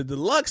all that. The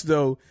deluxe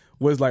though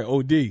was like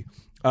OD.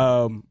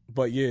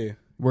 But yeah.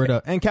 Word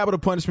up. And Capital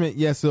Punishment,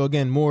 so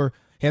again,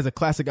 he has a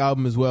classic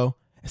album as well.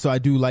 So I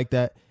do like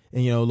that.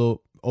 And, a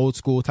little old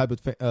school type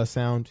of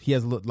sound. He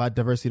has a lot of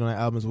diversity on that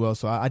album as well.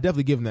 So I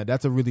definitely give him that.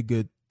 That's a really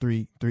good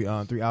three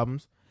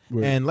albums.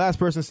 Right. And last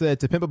person said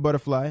To Pimp a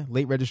Butterfly,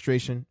 Late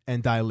Registration,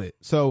 and Die Lit.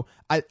 So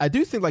I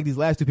do think like these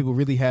last two people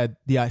really had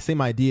the same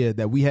idea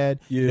that we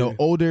had. Yeah.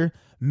 Older,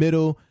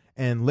 middle,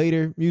 and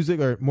later music,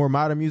 or more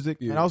modern music.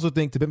 Yeah. And I also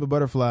think To Pimp a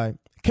Butterfly,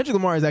 Kendrick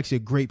Lamar is actually a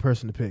great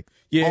person to pick.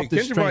 Yeah,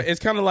 Kendrick Lamar, it's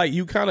kind of like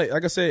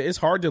like I said, it's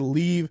hard to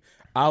leave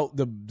out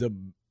the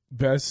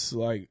best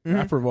like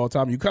rapper of all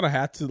time. You kind of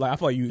have to, like, I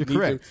feel like you need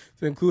to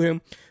include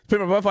him.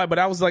 Pimp a Butterfly, but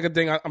that was like a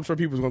thing. I'm sure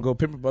people was gonna go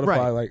Pimp a Butterfly,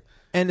 right. Like,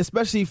 and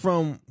especially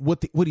from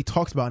what he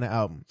talks about in the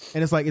album,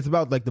 and it's like it's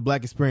about like the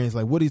black experience,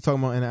 like what he's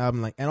talking about in the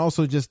album, like, and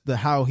also just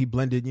how he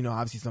blended,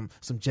 obviously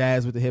some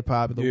jazz with the hip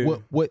hop,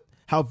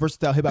 how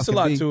versatile hip hop can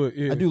be. There's a lot to it.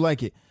 Yeah. I do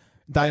like it.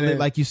 Dialect,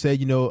 like you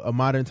said, a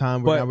modern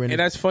time. Where now we're in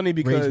that's funny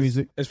because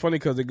music. It's funny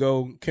because they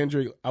go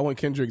Kendrick. I went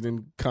Kendrick,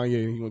 then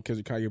Kanye, and he went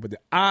Kendrick, Kanye. But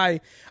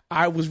I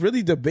was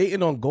really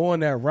debating on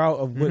going that route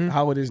of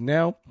how it is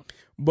now.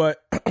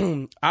 But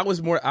for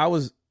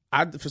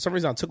some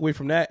reason I took away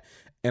from that,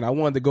 and I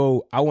wanted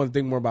to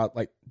think more about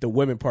like the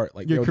women part.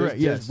 Like, you're correct.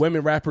 There's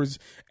women rappers,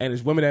 and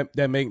there's women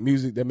that make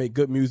music, that make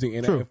good music,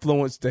 and that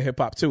influence the hip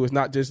hop too. It's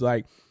not just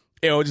like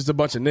just a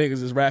bunch of niggas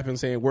just rapping,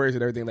 saying words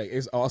and everything. Like,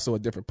 it's also a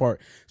different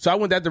part. So I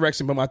went that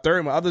direction. But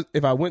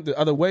if I went the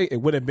other way, it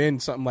would have been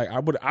something like I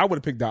would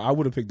have picked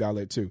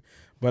Dialect too.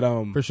 But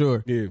for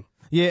sure,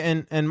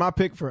 yeah. And my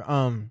pick for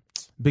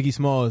Biggie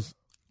Smalls,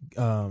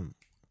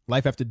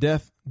 Life After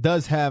Death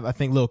does have, I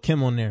think, Lil'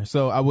 Kim on there.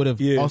 So I would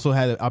have also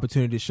had the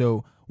opportunity to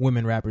show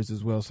women rappers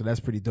as well. So that's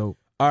pretty dope.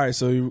 All right,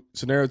 so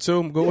scenario 2,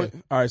 I'm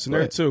going. All right,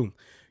 scenario 2,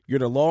 you're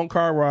in a long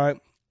car ride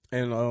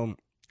and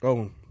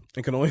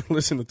and can only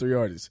listen to 3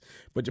 artists,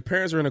 but your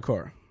parents are in a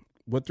car.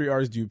 What 3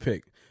 artists do you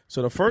pick?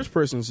 So the first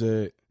person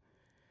said,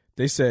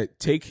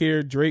 Take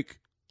Care, Drake.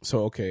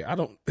 So okay, I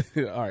don't.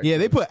 All right, yeah,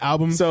 they put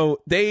albums.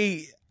 So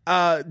they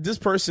this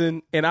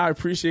person, and I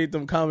appreciate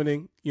them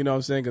commenting. You know what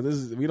I'm saying?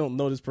 Because we don't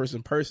know this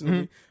person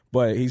personally,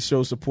 but he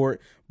shows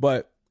support.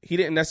 But he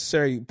didn't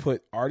necessarily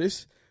put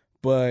artists,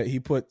 but he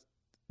put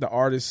the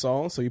artist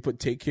song. So he put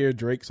Take Care,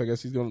 Drake. So I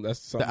guess he's going.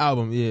 That's the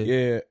album.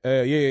 Yeah.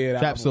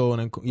 Trap Soul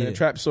and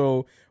Trap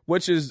Soul,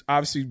 which is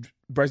obviously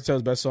Bryson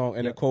Till's best song,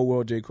 and then Cold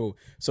World, J. Cole.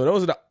 So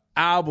those are the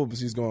albums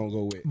he's going to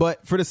go with.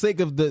 But for the sake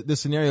of the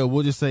scenario,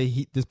 we'll just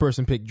say this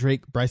person picked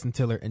Drake, Bryson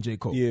Tiller, and J.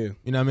 Cole. Yeah.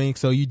 You know what I mean?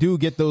 So you do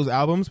get those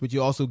albums, but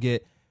you also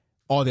get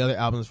all the other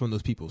albums from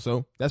those people.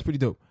 So that's pretty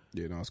dope.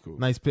 Yeah, no, it's cool.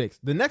 Nice picks.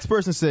 The next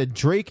person said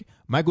Drake,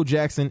 Michael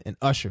Jackson, and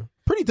Usher.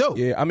 Pretty dope.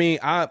 Yeah, I mean,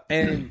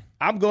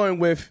 I'm going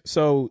with,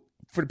 so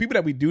for the people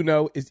that we do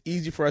know, it's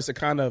easy for us to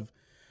kind of,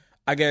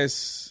 I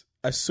guess,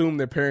 assume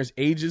their parents'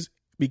 ages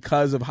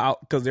because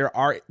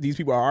these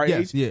people are our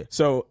age. Yeah.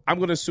 So I'm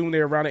gonna assume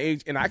they're around the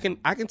age, and I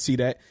can see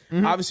that.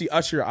 Obviously,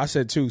 Usher, I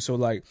said too. So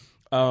like,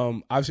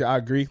 obviously I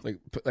agree.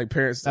 Like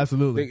parents,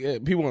 absolutely.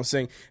 People want to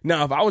sing.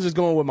 Now, if I was just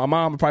going with my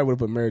mom, I probably would have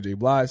put Mary J.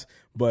 Blige,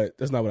 but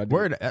that's not what I did.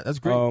 Word, that's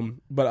great.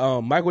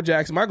 But Michael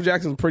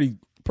Jackson's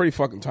pretty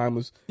fucking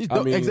timeless. He's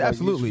dope.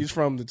 Absolutely. He's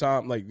from the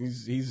time, like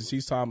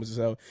he's timeless as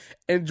hell.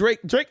 And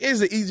Drake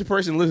is an easy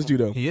person to listen to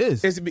though. He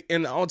is.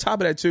 And on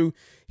top of that too,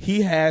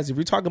 he has, if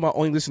you're talking about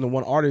only listening to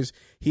one artist,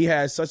 he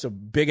has such a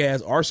big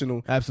ass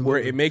arsenal. Absolutely.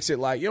 Where it makes it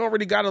like you don't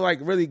really gotta like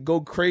really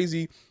go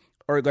crazy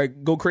or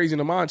like go crazy in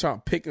the mind trying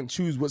to pick and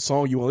choose what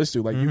song you want to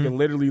listen to. Like you can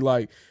literally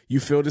like, you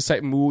feel this type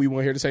of mood, you want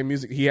to hear the same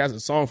music. He has a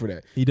song for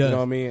that. He does. You know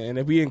what I mean? And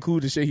if we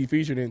include the shit he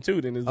featured in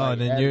too, then it's like,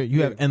 then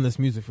you have endless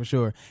music for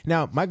sure.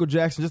 Now, Michael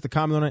Jackson, just to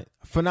comment on it,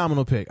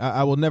 phenomenal pick.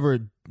 I will never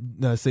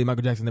say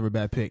Michael Jackson never a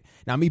bad pick.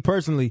 Now, me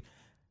personally,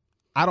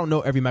 I don't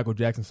know every Michael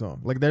Jackson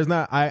song. Like there's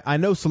not, I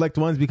know select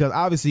ones because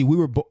obviously we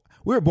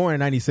were born in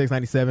 96,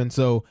 97.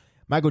 So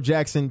Michael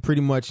Jackson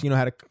pretty much,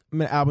 had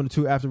an album or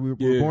two after we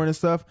were born and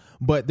stuff.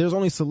 But there's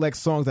only select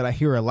songs that I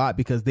hear a lot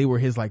because they were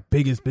his like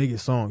biggest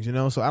songs,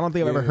 So I don't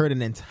think I've ever heard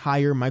an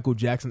entire Michael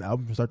Jackson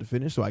album from start to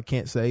finish. So I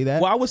can't say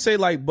that. Well, I would say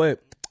but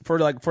for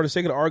the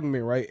sake of the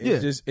argument, right?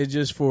 It's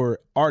just for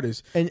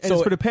artists and so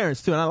it's for the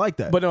parents too. And I like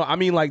that. But no, I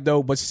mean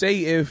but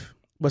say if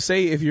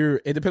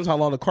it depends how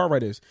long the car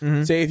ride is.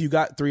 Say if you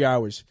got 3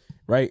 hours,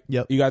 right?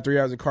 Yep. You got 3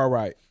 hours of car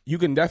ride. You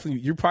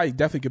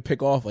probably could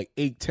pick off like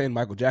 8-10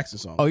 Michael Jackson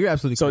songs. Oh, you're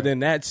absolutely so correct. Then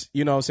that's,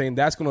 what I'm saying,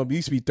 that's going to at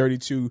least be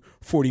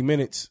 32-40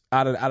 minutes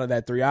out of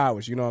that 3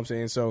 hours. You know what I'm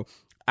saying? So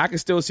I can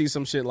still see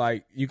some shit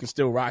like you can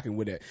still rocking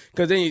with it.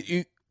 Because then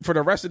you for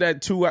the rest of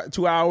that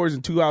 2 hours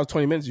and 2 hours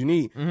 20 minutes you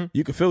need,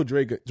 you can fill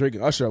Drake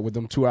and Usher up with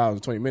them 2 hours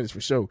and 20 minutes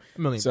for sure.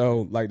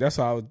 So like that's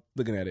how I was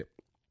looking at it.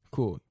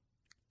 Cool.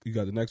 You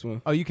got the next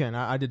one? Oh, you can.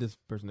 I did this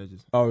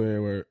percentages. Oh yeah,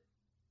 where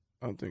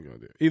I'm thinking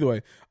of it. Either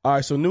way. All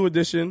right, so New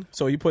Edition.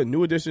 So you put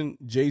New Edition,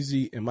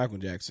 Jay-Z, and Michael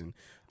Jackson.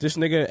 This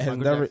nigga has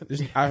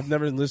I've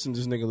never listened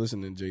to this nigga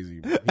listen to Jay-Z.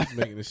 Bro. He's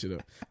making this shit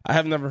up. I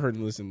have never heard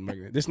him listen to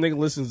Michael. This nigga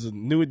listens to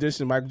New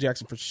Edition, Michael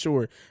Jackson for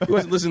sure. He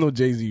wasn't listening to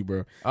Jay-Z,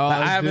 bro. Oh,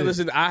 I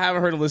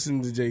haven't heard him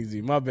listen to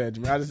Jay-Z. My bad,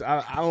 Jimmy.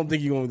 I don't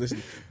think you're gonna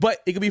listen. But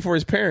it could be for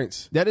his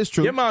parents. That is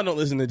true. Your mom don't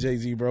listen to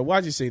Jay-Z, bro.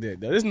 Why'd you say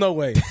that? There's no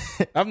way.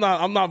 I'm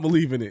not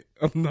believing it.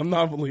 I'm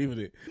not believing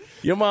it.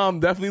 Your mom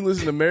definitely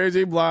listens to Mary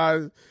J.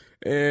 Blige.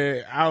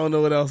 And I don't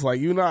know what else.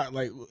 Like you not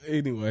like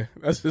anyway.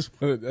 That's just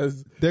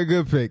that's. They're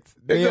good picks.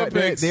 They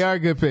are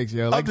good picks,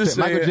 yo. Like I said,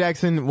 Michael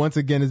Jackson once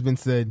again has been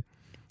said,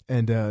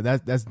 and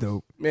that's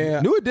dope.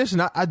 Man, New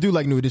Edition. I do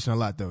like New Edition a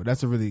lot though.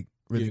 That's a really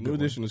good New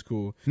Edition one. Is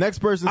cool. Next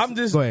person.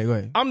 Go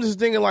ahead. I'm just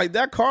thinking like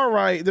that car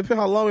ride. Depending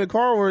how long the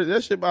car was,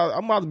 that shit.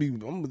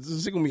 I'm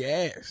just gonna be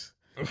ass.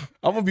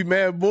 I'm gonna be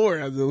mad bored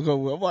after the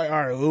couple. I'm like,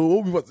 all right,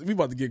 we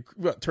about to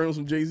turn on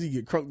some Jay-Z,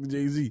 get crunk to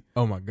Jay-Z.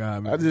 Oh my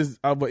god, man.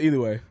 But either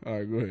way, all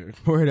right, go ahead.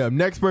 Word up.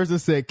 Next person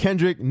said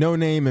Kendrick, No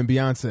Name, and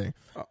Beyonce.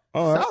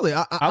 Solid.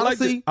 I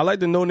like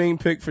the No Name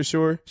pick for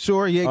sure.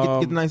 Sure, yeah,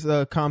 get the nice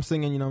calm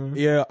singing. You know what I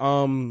mean? Yeah,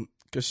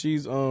 because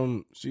she's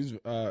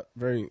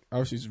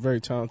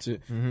very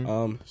talented.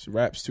 She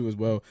raps too as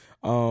well.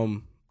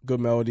 Good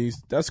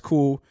melodies. That's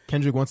cool.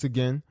 Kendrick once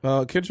again.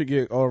 Kendrick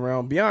get all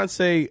around.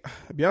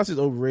 Beyonce's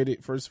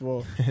overrated, first of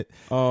all.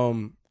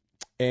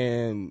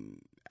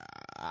 And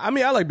I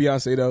mean, I like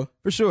Beyonce though.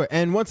 For sure.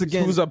 And once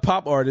again, who's a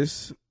pop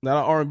artist,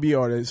 not an R&B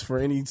artist. For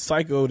any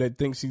psycho that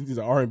thinks she's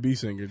an R&B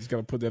singer, just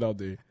gotta put that out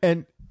there.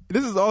 And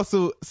this is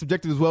also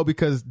subjective as well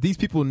because these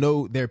people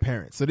know their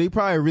parents, so they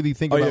probably really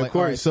think about like,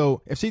 all right,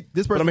 so if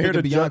this person I'm here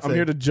to Beyonce, I'm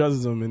here to judge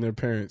them and their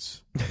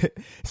parents.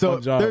 so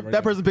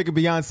that person picking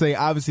Beyonce,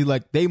 obviously,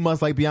 like they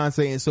must like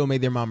Beyonce, and so may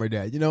their mom or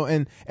dad, you know.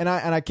 And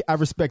I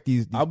respect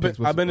these. I've been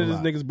to this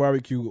nigga's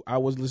barbecue. I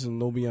was listening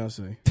to no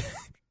Beyonce.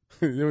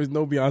 There was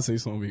no Beyonce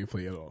song being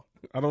played at all.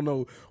 I don't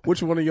know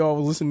which one of y'all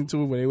was listening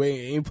to it, but they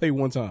ain't played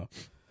one time.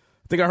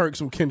 I think I heard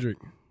some Kendrick,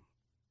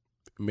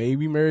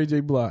 maybe Mary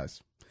J.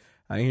 Blige.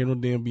 I ain't hear no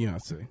damn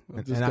Beyonce.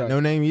 And No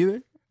Name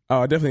either?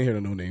 Oh, I definitely hear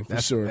the No Name for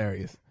That's sure.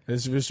 Hilarious.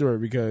 It's for sure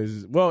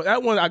because, well,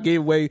 that one I gave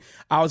away.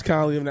 I was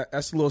kind of leaving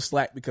that's a little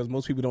slack because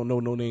most people don't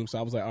know No Name. So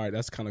I was like, all right,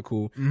 that's kind of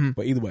cool. Mm-hmm.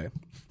 But either way.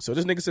 So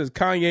this nigga says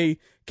Kanye,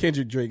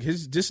 Kendrick, Drake.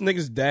 This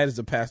nigga's dad is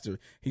a pastor.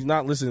 He's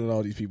not listening to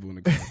all these people in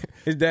the car.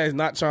 His dad is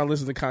not trying to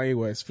listen to Kanye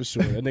West for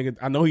sure. That nigga,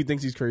 I know he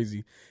thinks he's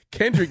crazy.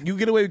 Kendrick, you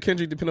get away with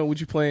Kendrick depending on what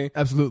you're playing.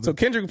 Absolutely. So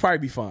Kendrick will probably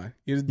be fine.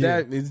 His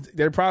dad,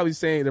 they're probably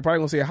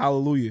going to say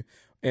hallelujah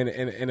in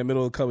the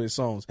middle of a couple of his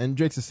songs. And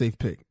Drake's a safe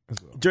pick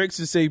as well. Drake's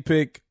a safe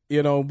pick.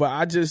 You know, but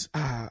I guess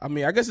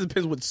it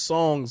depends what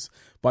songs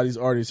by these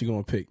artists you're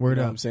gonna pick. Word you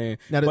know up. what I'm saying?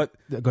 Now But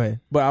go ahead.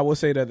 But I will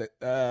say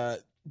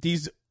that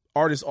these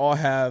artists all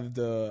have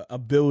the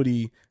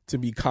ability to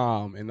be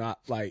calm and not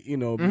like, you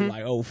know, be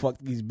like, oh fuck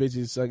these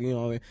bitches, like, you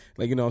know,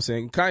 like, you know what I'm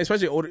saying? Kanye,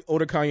 especially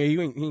older Kanye,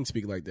 he ain't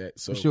speak like that.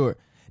 So For sure.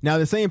 Now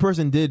the same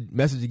person did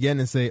message again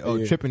and say,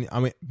 tripping.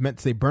 I meant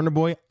to say Burna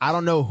Boy. I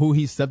don't know who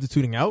he's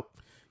substituting out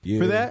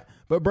for that.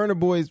 But Burna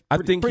Boy's I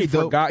think he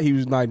dope. forgot he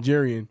was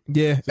Nigerian.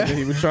 Yeah. So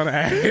he was trying to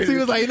act. So he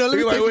was like, you know, let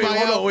me take somebody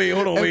out. Hold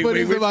on, wait.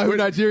 Somebody who's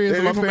Nigerian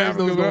so my from fans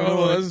know Africa, what's going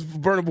on. This is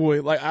Burna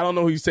Boy. Like, I don't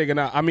know who he's taking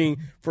out. I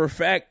mean, for a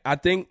fact, I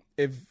think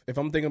if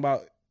I'm thinking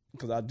about,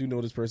 because I do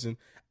know this person,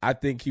 I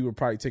think he would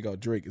probably take out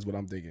Drake is what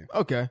I'm thinking.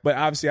 Okay. But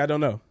obviously, I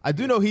don't know. I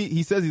do know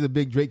he says he's a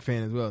big Drake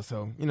fan as well,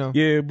 so, you know.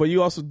 Yeah, but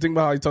you also think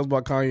about how he talks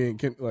about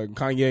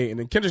Kanye and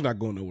then Kendrick's not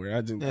going nowhere.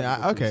 I can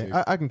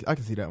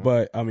see that one.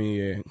 But, I mean,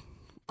 yeah.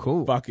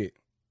 Cool. Fuck it.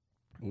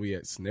 We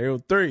at scenario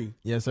 3.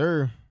 Yes,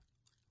 sir.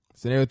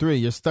 Scenario 3.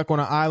 You're stuck on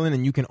an island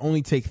and you can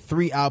only take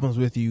 3 albums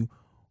with you.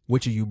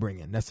 Which are you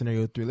bringing? That's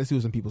scenario 3. Let's see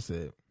what some people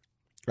said.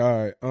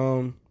 All right.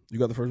 You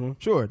got the first one?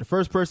 Sure. The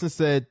first person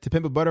said To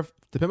Pimp a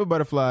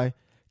Butterfly,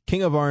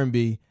 King of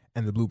R&B,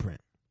 and The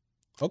Blueprint.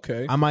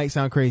 Okay. I might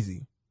sound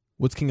crazy.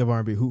 What's King of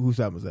R&B? Whose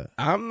album was that?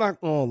 I'm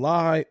not gonna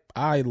lie.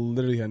 I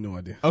literally had no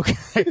idea.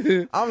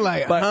 Okay. I'm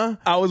like, but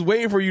I was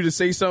waiting for you to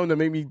say something that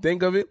made me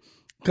think of it.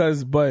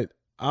 But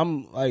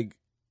I'm like,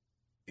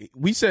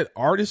 we said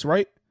artists,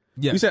 right?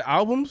 Yeah. We said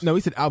albums? No,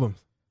 we said albums.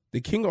 The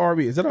King of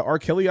R&B, is that an R.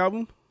 Kelly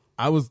album?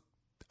 I was,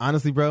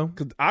 honestly, bro,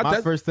 my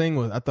first thing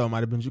was, I thought it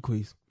might have been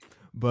Jacquees.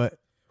 But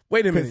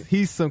wait a minute.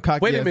 He's some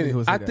cocky. Wait a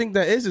minute. I think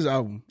that is his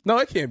album. No,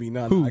 it can't be.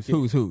 No,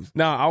 Who's?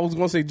 No, I was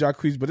going to say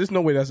Jacquees, but there's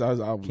no way that's his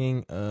album.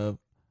 King of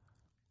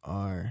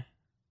R.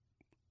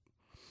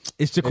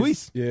 It's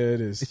Jacquees. Yeah,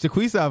 it is. It's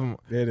Jacquees' album.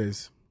 It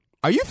is.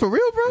 Are you for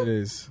real, bro? It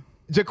is.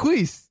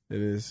 Jacquees.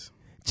 It is.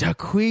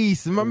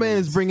 Jacquees. My man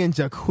is bringing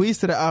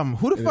Jacquees to the album.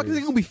 Who the fuck is he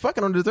going to be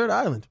fucking on the desert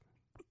island?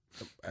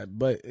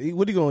 But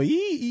what are you going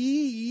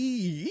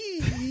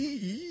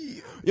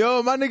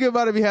Yo, my nigga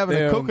about to be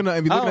having a coconut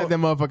and be looking at that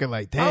motherfucker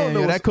like, damn,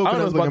 that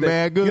coconut's looking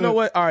mad good. You know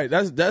what? All right,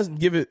 let's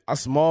give it a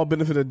small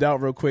benefit of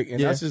doubt real quick, and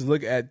let's just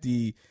look at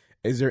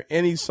is there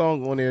any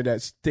song on there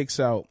that sticks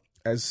out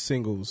as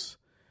singles?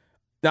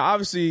 Now,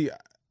 obviously,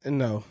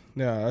 no,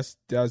 that's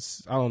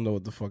I don't know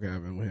what the fuck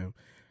happened with him.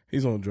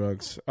 He's on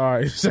drugs. All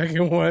right,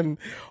 second one,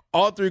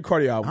 all 3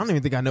 Cardi albums. I don't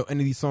even think I know any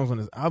of these songs on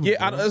this album.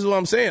 Yeah, that's what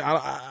I'm saying.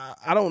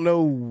 I don't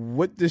know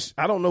what this.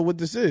 I don't know what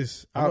this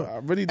is. I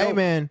really don't. Hey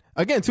man,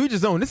 again, to each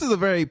his own. This is a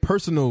very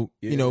personal,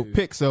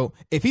 pick. So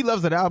if he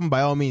loves that album,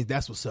 by all means,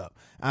 that's what's up.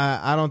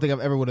 I don't think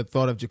I've ever would have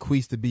thought of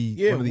Jacquees to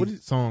be one of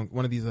these songs,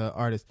 one of these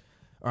artists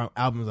or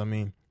albums. I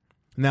mean,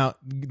 now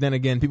then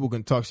again, people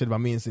can talk shit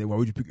about me and say, "Why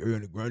would you pick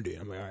Ariana Grande?"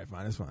 I'm like, all right,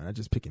 fine, that's fine. I'm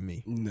just picking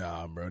me.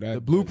 Nah, bro. The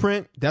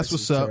Blueprint. That's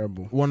what's up.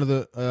 Terrible. One of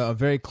the a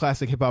very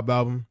classic hip hop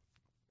album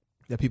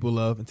that people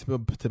love, and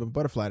Tip of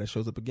Butterfly that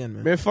shows up again,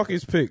 man. Man, fuck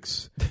his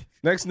picks.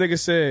 Next nigga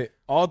said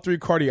all 3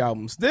 Cardi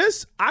albums.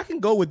 This, I can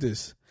go with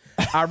this.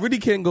 I really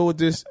can go with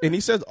this. And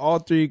he says all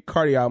 3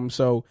 Cardi albums.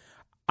 So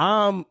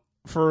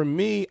for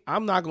me,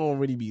 I'm not gonna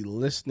really be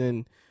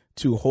listening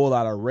to a whole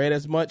lot of Red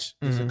as much.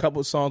 There's a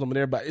couple of songs over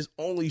there, but it's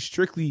only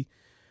strictly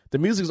the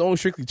music is only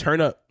strictly turn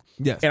up.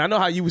 Yes. And I know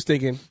how you was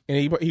thinking, and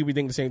he would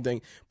think the same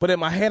thing. But in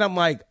my head, I'm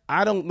like,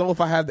 I don't know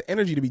if I have the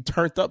energy to be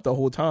turned up the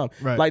whole time.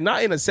 Right. Like,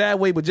 not in a sad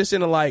way, but just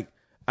in a like,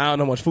 I don't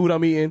know how much food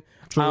I'm eating.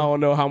 True. I don't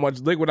know how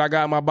much liquid I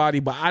got in my body,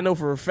 but I know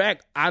for a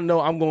fact, I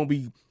know I'm going to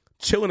be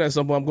chilling at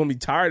some point. I'm going to be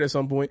tired at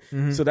some point.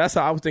 Mm-hmm. So that's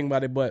how I was thinking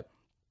about it. But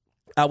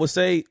I would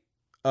say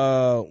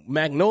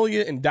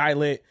Magnolia and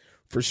Dialect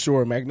for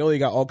sure. Magnolia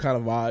got all kind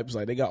of vibes.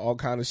 Like, they got all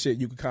kind of shit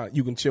you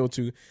can chill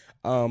to.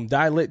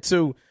 Dialect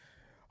too.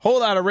 Whole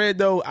lot of Red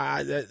though.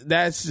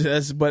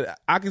 That's but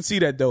I can see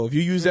that though. If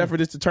you use that for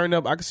this to turn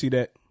up, I can see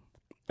that.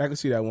 I can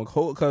see that one.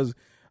 Because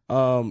yeah.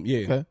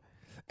 Okay.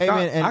 Hey,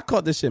 man, I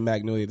caught this shit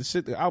Magnolia.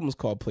 The album's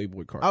called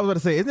Playboy Cardi. I was about to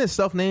say, isn't it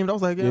self-named? I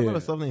was like, yeah. What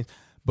are self-names?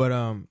 But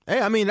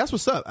hey, I mean that's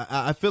what's up.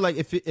 I feel like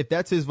if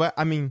that's his vibe,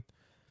 I mean,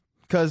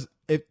 because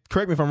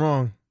correct me if I'm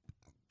wrong,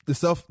 the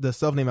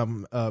self name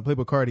album,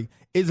 Playboy Cardi,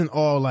 isn't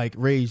all like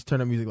rage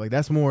turn up music. Like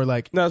that's more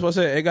like no, that's what I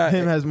said. It got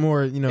him has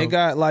more, you know. It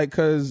got like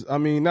because I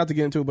mean not to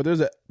get into it, but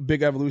there's a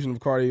big evolution of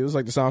Cardi. It was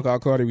like the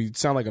SoundCloud Cardi. We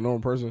sound like a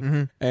normal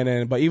person, and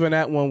then but even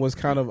that one was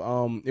kind of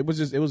it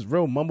was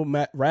real mumble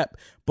rap,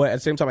 but at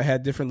the same time it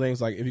had different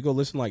things. Like if you go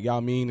listen like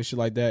Y'all Mean and shit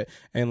like that,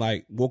 and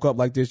like Woke Up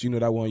Like This, you know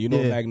that one, you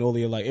know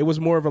Magnolia. Like it was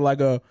more of a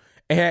like a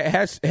it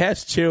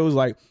has chills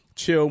like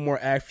chill more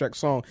abstract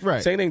song.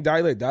 Right. Same thing.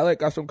 Dialect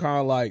got some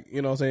kind of like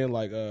you know what I'm saying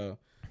like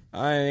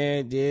I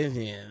ain't this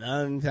in a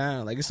long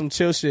time. Like it's some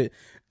chill shit.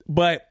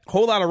 But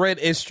Whole Lot of Red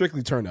is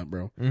strictly turn up,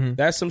 bro.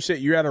 That's some shit.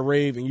 You're at a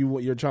rave and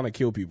you're trying to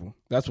kill people.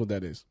 That's what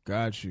that is.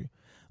 Got you.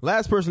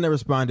 Last person that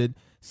responded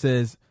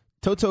says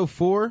Toto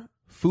 4,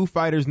 Foo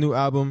Fighters' new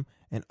album,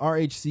 and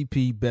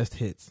RHCP best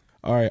hits.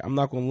 All right, I'm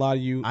not gonna lie to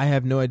you. I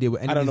have no idea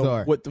what any I don't of these know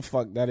are. what the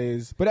fuck that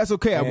is. But that's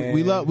okay.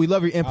 We love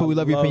your input. We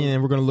love your opinion,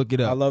 and we're gonna look it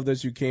up. I love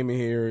that you came in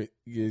here.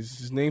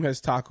 His name has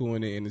Taco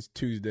in it, and it's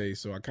Tuesday,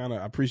 so I kind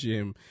of appreciate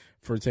him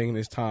for taking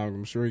his time.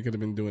 I'm sure he could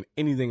have been doing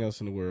anything else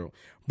in the world,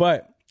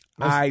 but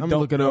I don't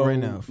look it know up right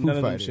now. Foo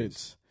none Fighters. of them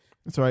shits.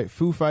 That's all right.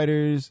 Foo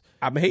Fighters.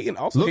 I'm hating.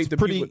 Also Looks hate the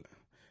pretty. people.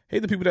 Hate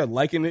the people that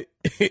liking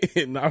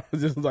it. Not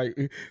just like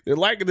they're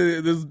liking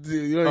it.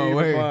 You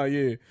know,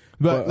 yeah.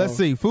 But let's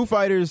see. Foo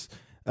Fighters.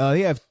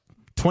 They have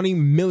 20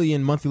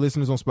 million monthly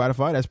listeners on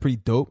Spotify. That's pretty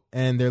dope.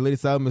 And their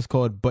latest album is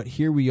called But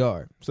Here We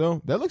Are.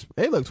 So that looks.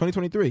 Hey, look,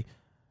 2023.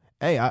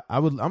 Hey,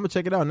 I'm gonna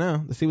check it out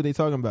now. Let's see what they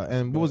talking about.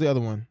 And what was the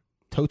other one?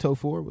 Toto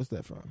 4. What's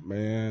that from?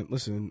 Man,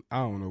 listen. I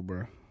don't know,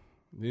 bro.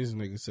 These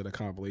niggas said a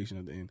compilation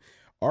at the end.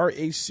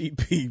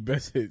 RHCP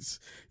best hits.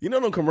 You know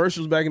them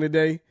commercials back in the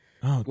day.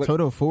 Oh,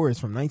 Toto 4 is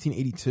from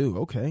 1982.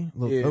 Okay,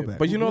 throwback.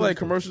 But you know, like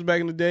commercials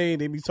back in the day,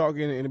 they be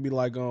talking and it'd be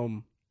like,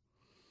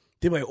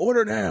 they be like,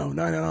 order now,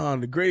 99,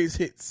 the greatest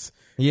hits.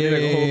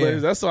 Yeah.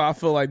 That's why I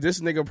feel like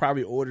this nigga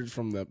probably ordered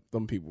from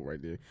them people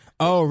right there.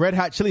 Oh, Red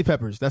Hot Chili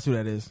Peppers. That's who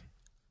that is.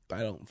 I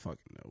don't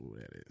fucking know who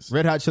that is.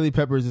 Red Hot Chili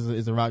Peppers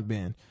is a rock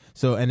band.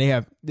 So and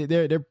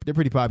they're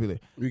pretty popular.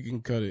 We can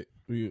cut it.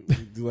 We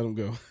let them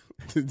go.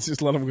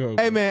 Just let them go.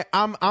 Hey man,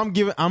 I'm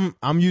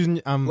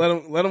using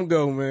let them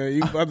go, man.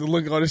 You about to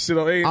look all this shit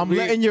on. Hey,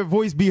 letting your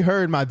voice be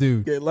heard, my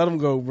dude. Yeah, let them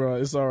go, bro.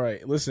 It's all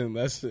right. Listen,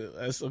 that's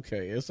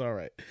okay. It's all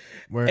right.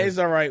 Word. It's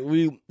all right.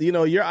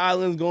 Your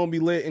island's gonna be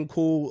lit and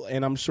cool,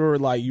 and I'm sure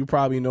like you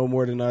probably know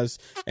more than us,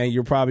 and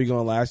you're probably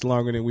gonna last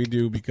longer than we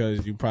do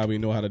because you probably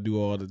know how to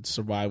do all the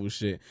survival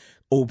shit.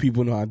 Old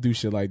people know how to do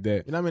shit like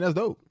that. You know what I mean? That's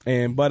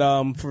dope.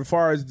 But for as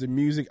far as the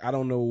music, I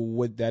don't know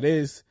what that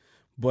is.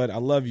 But I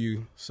love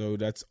you, so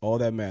that's all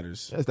that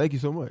matters. Yes, thank you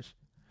so much.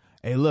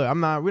 Hey, look,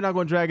 we're not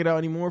going to drag it out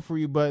anymore for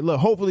you, but look,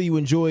 hopefully you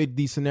enjoyed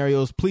these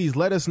scenarios. Please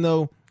let us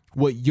know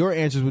what your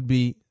answers would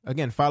be.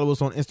 Again, follow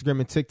us on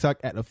Instagram and TikTok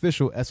at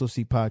official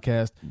SOC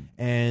podcast.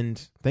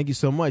 And thank you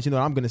so much. You know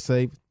what I'm going to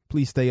say?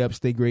 Please stay up,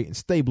 stay great, and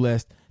stay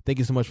blessed. Thank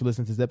you so much for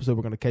listening to this episode.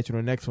 We're going to catch you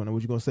on the next one. And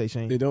what you going to say,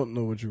 Shane? They don't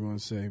know what you're going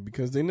to say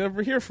because they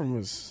never hear from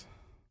us.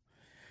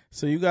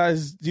 So you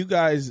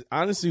guys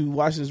honestly who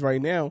watch this right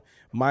now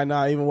might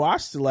not even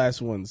watch the last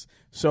ones.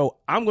 So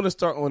I'm going to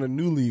start on a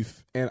new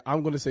leaf and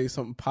I'm going to say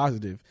something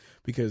positive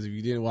because if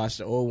you didn't watch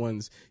the old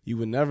ones, you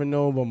would never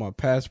know about my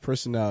past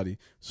personality.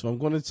 So I'm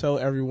going to tell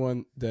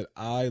everyone that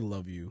I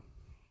love you.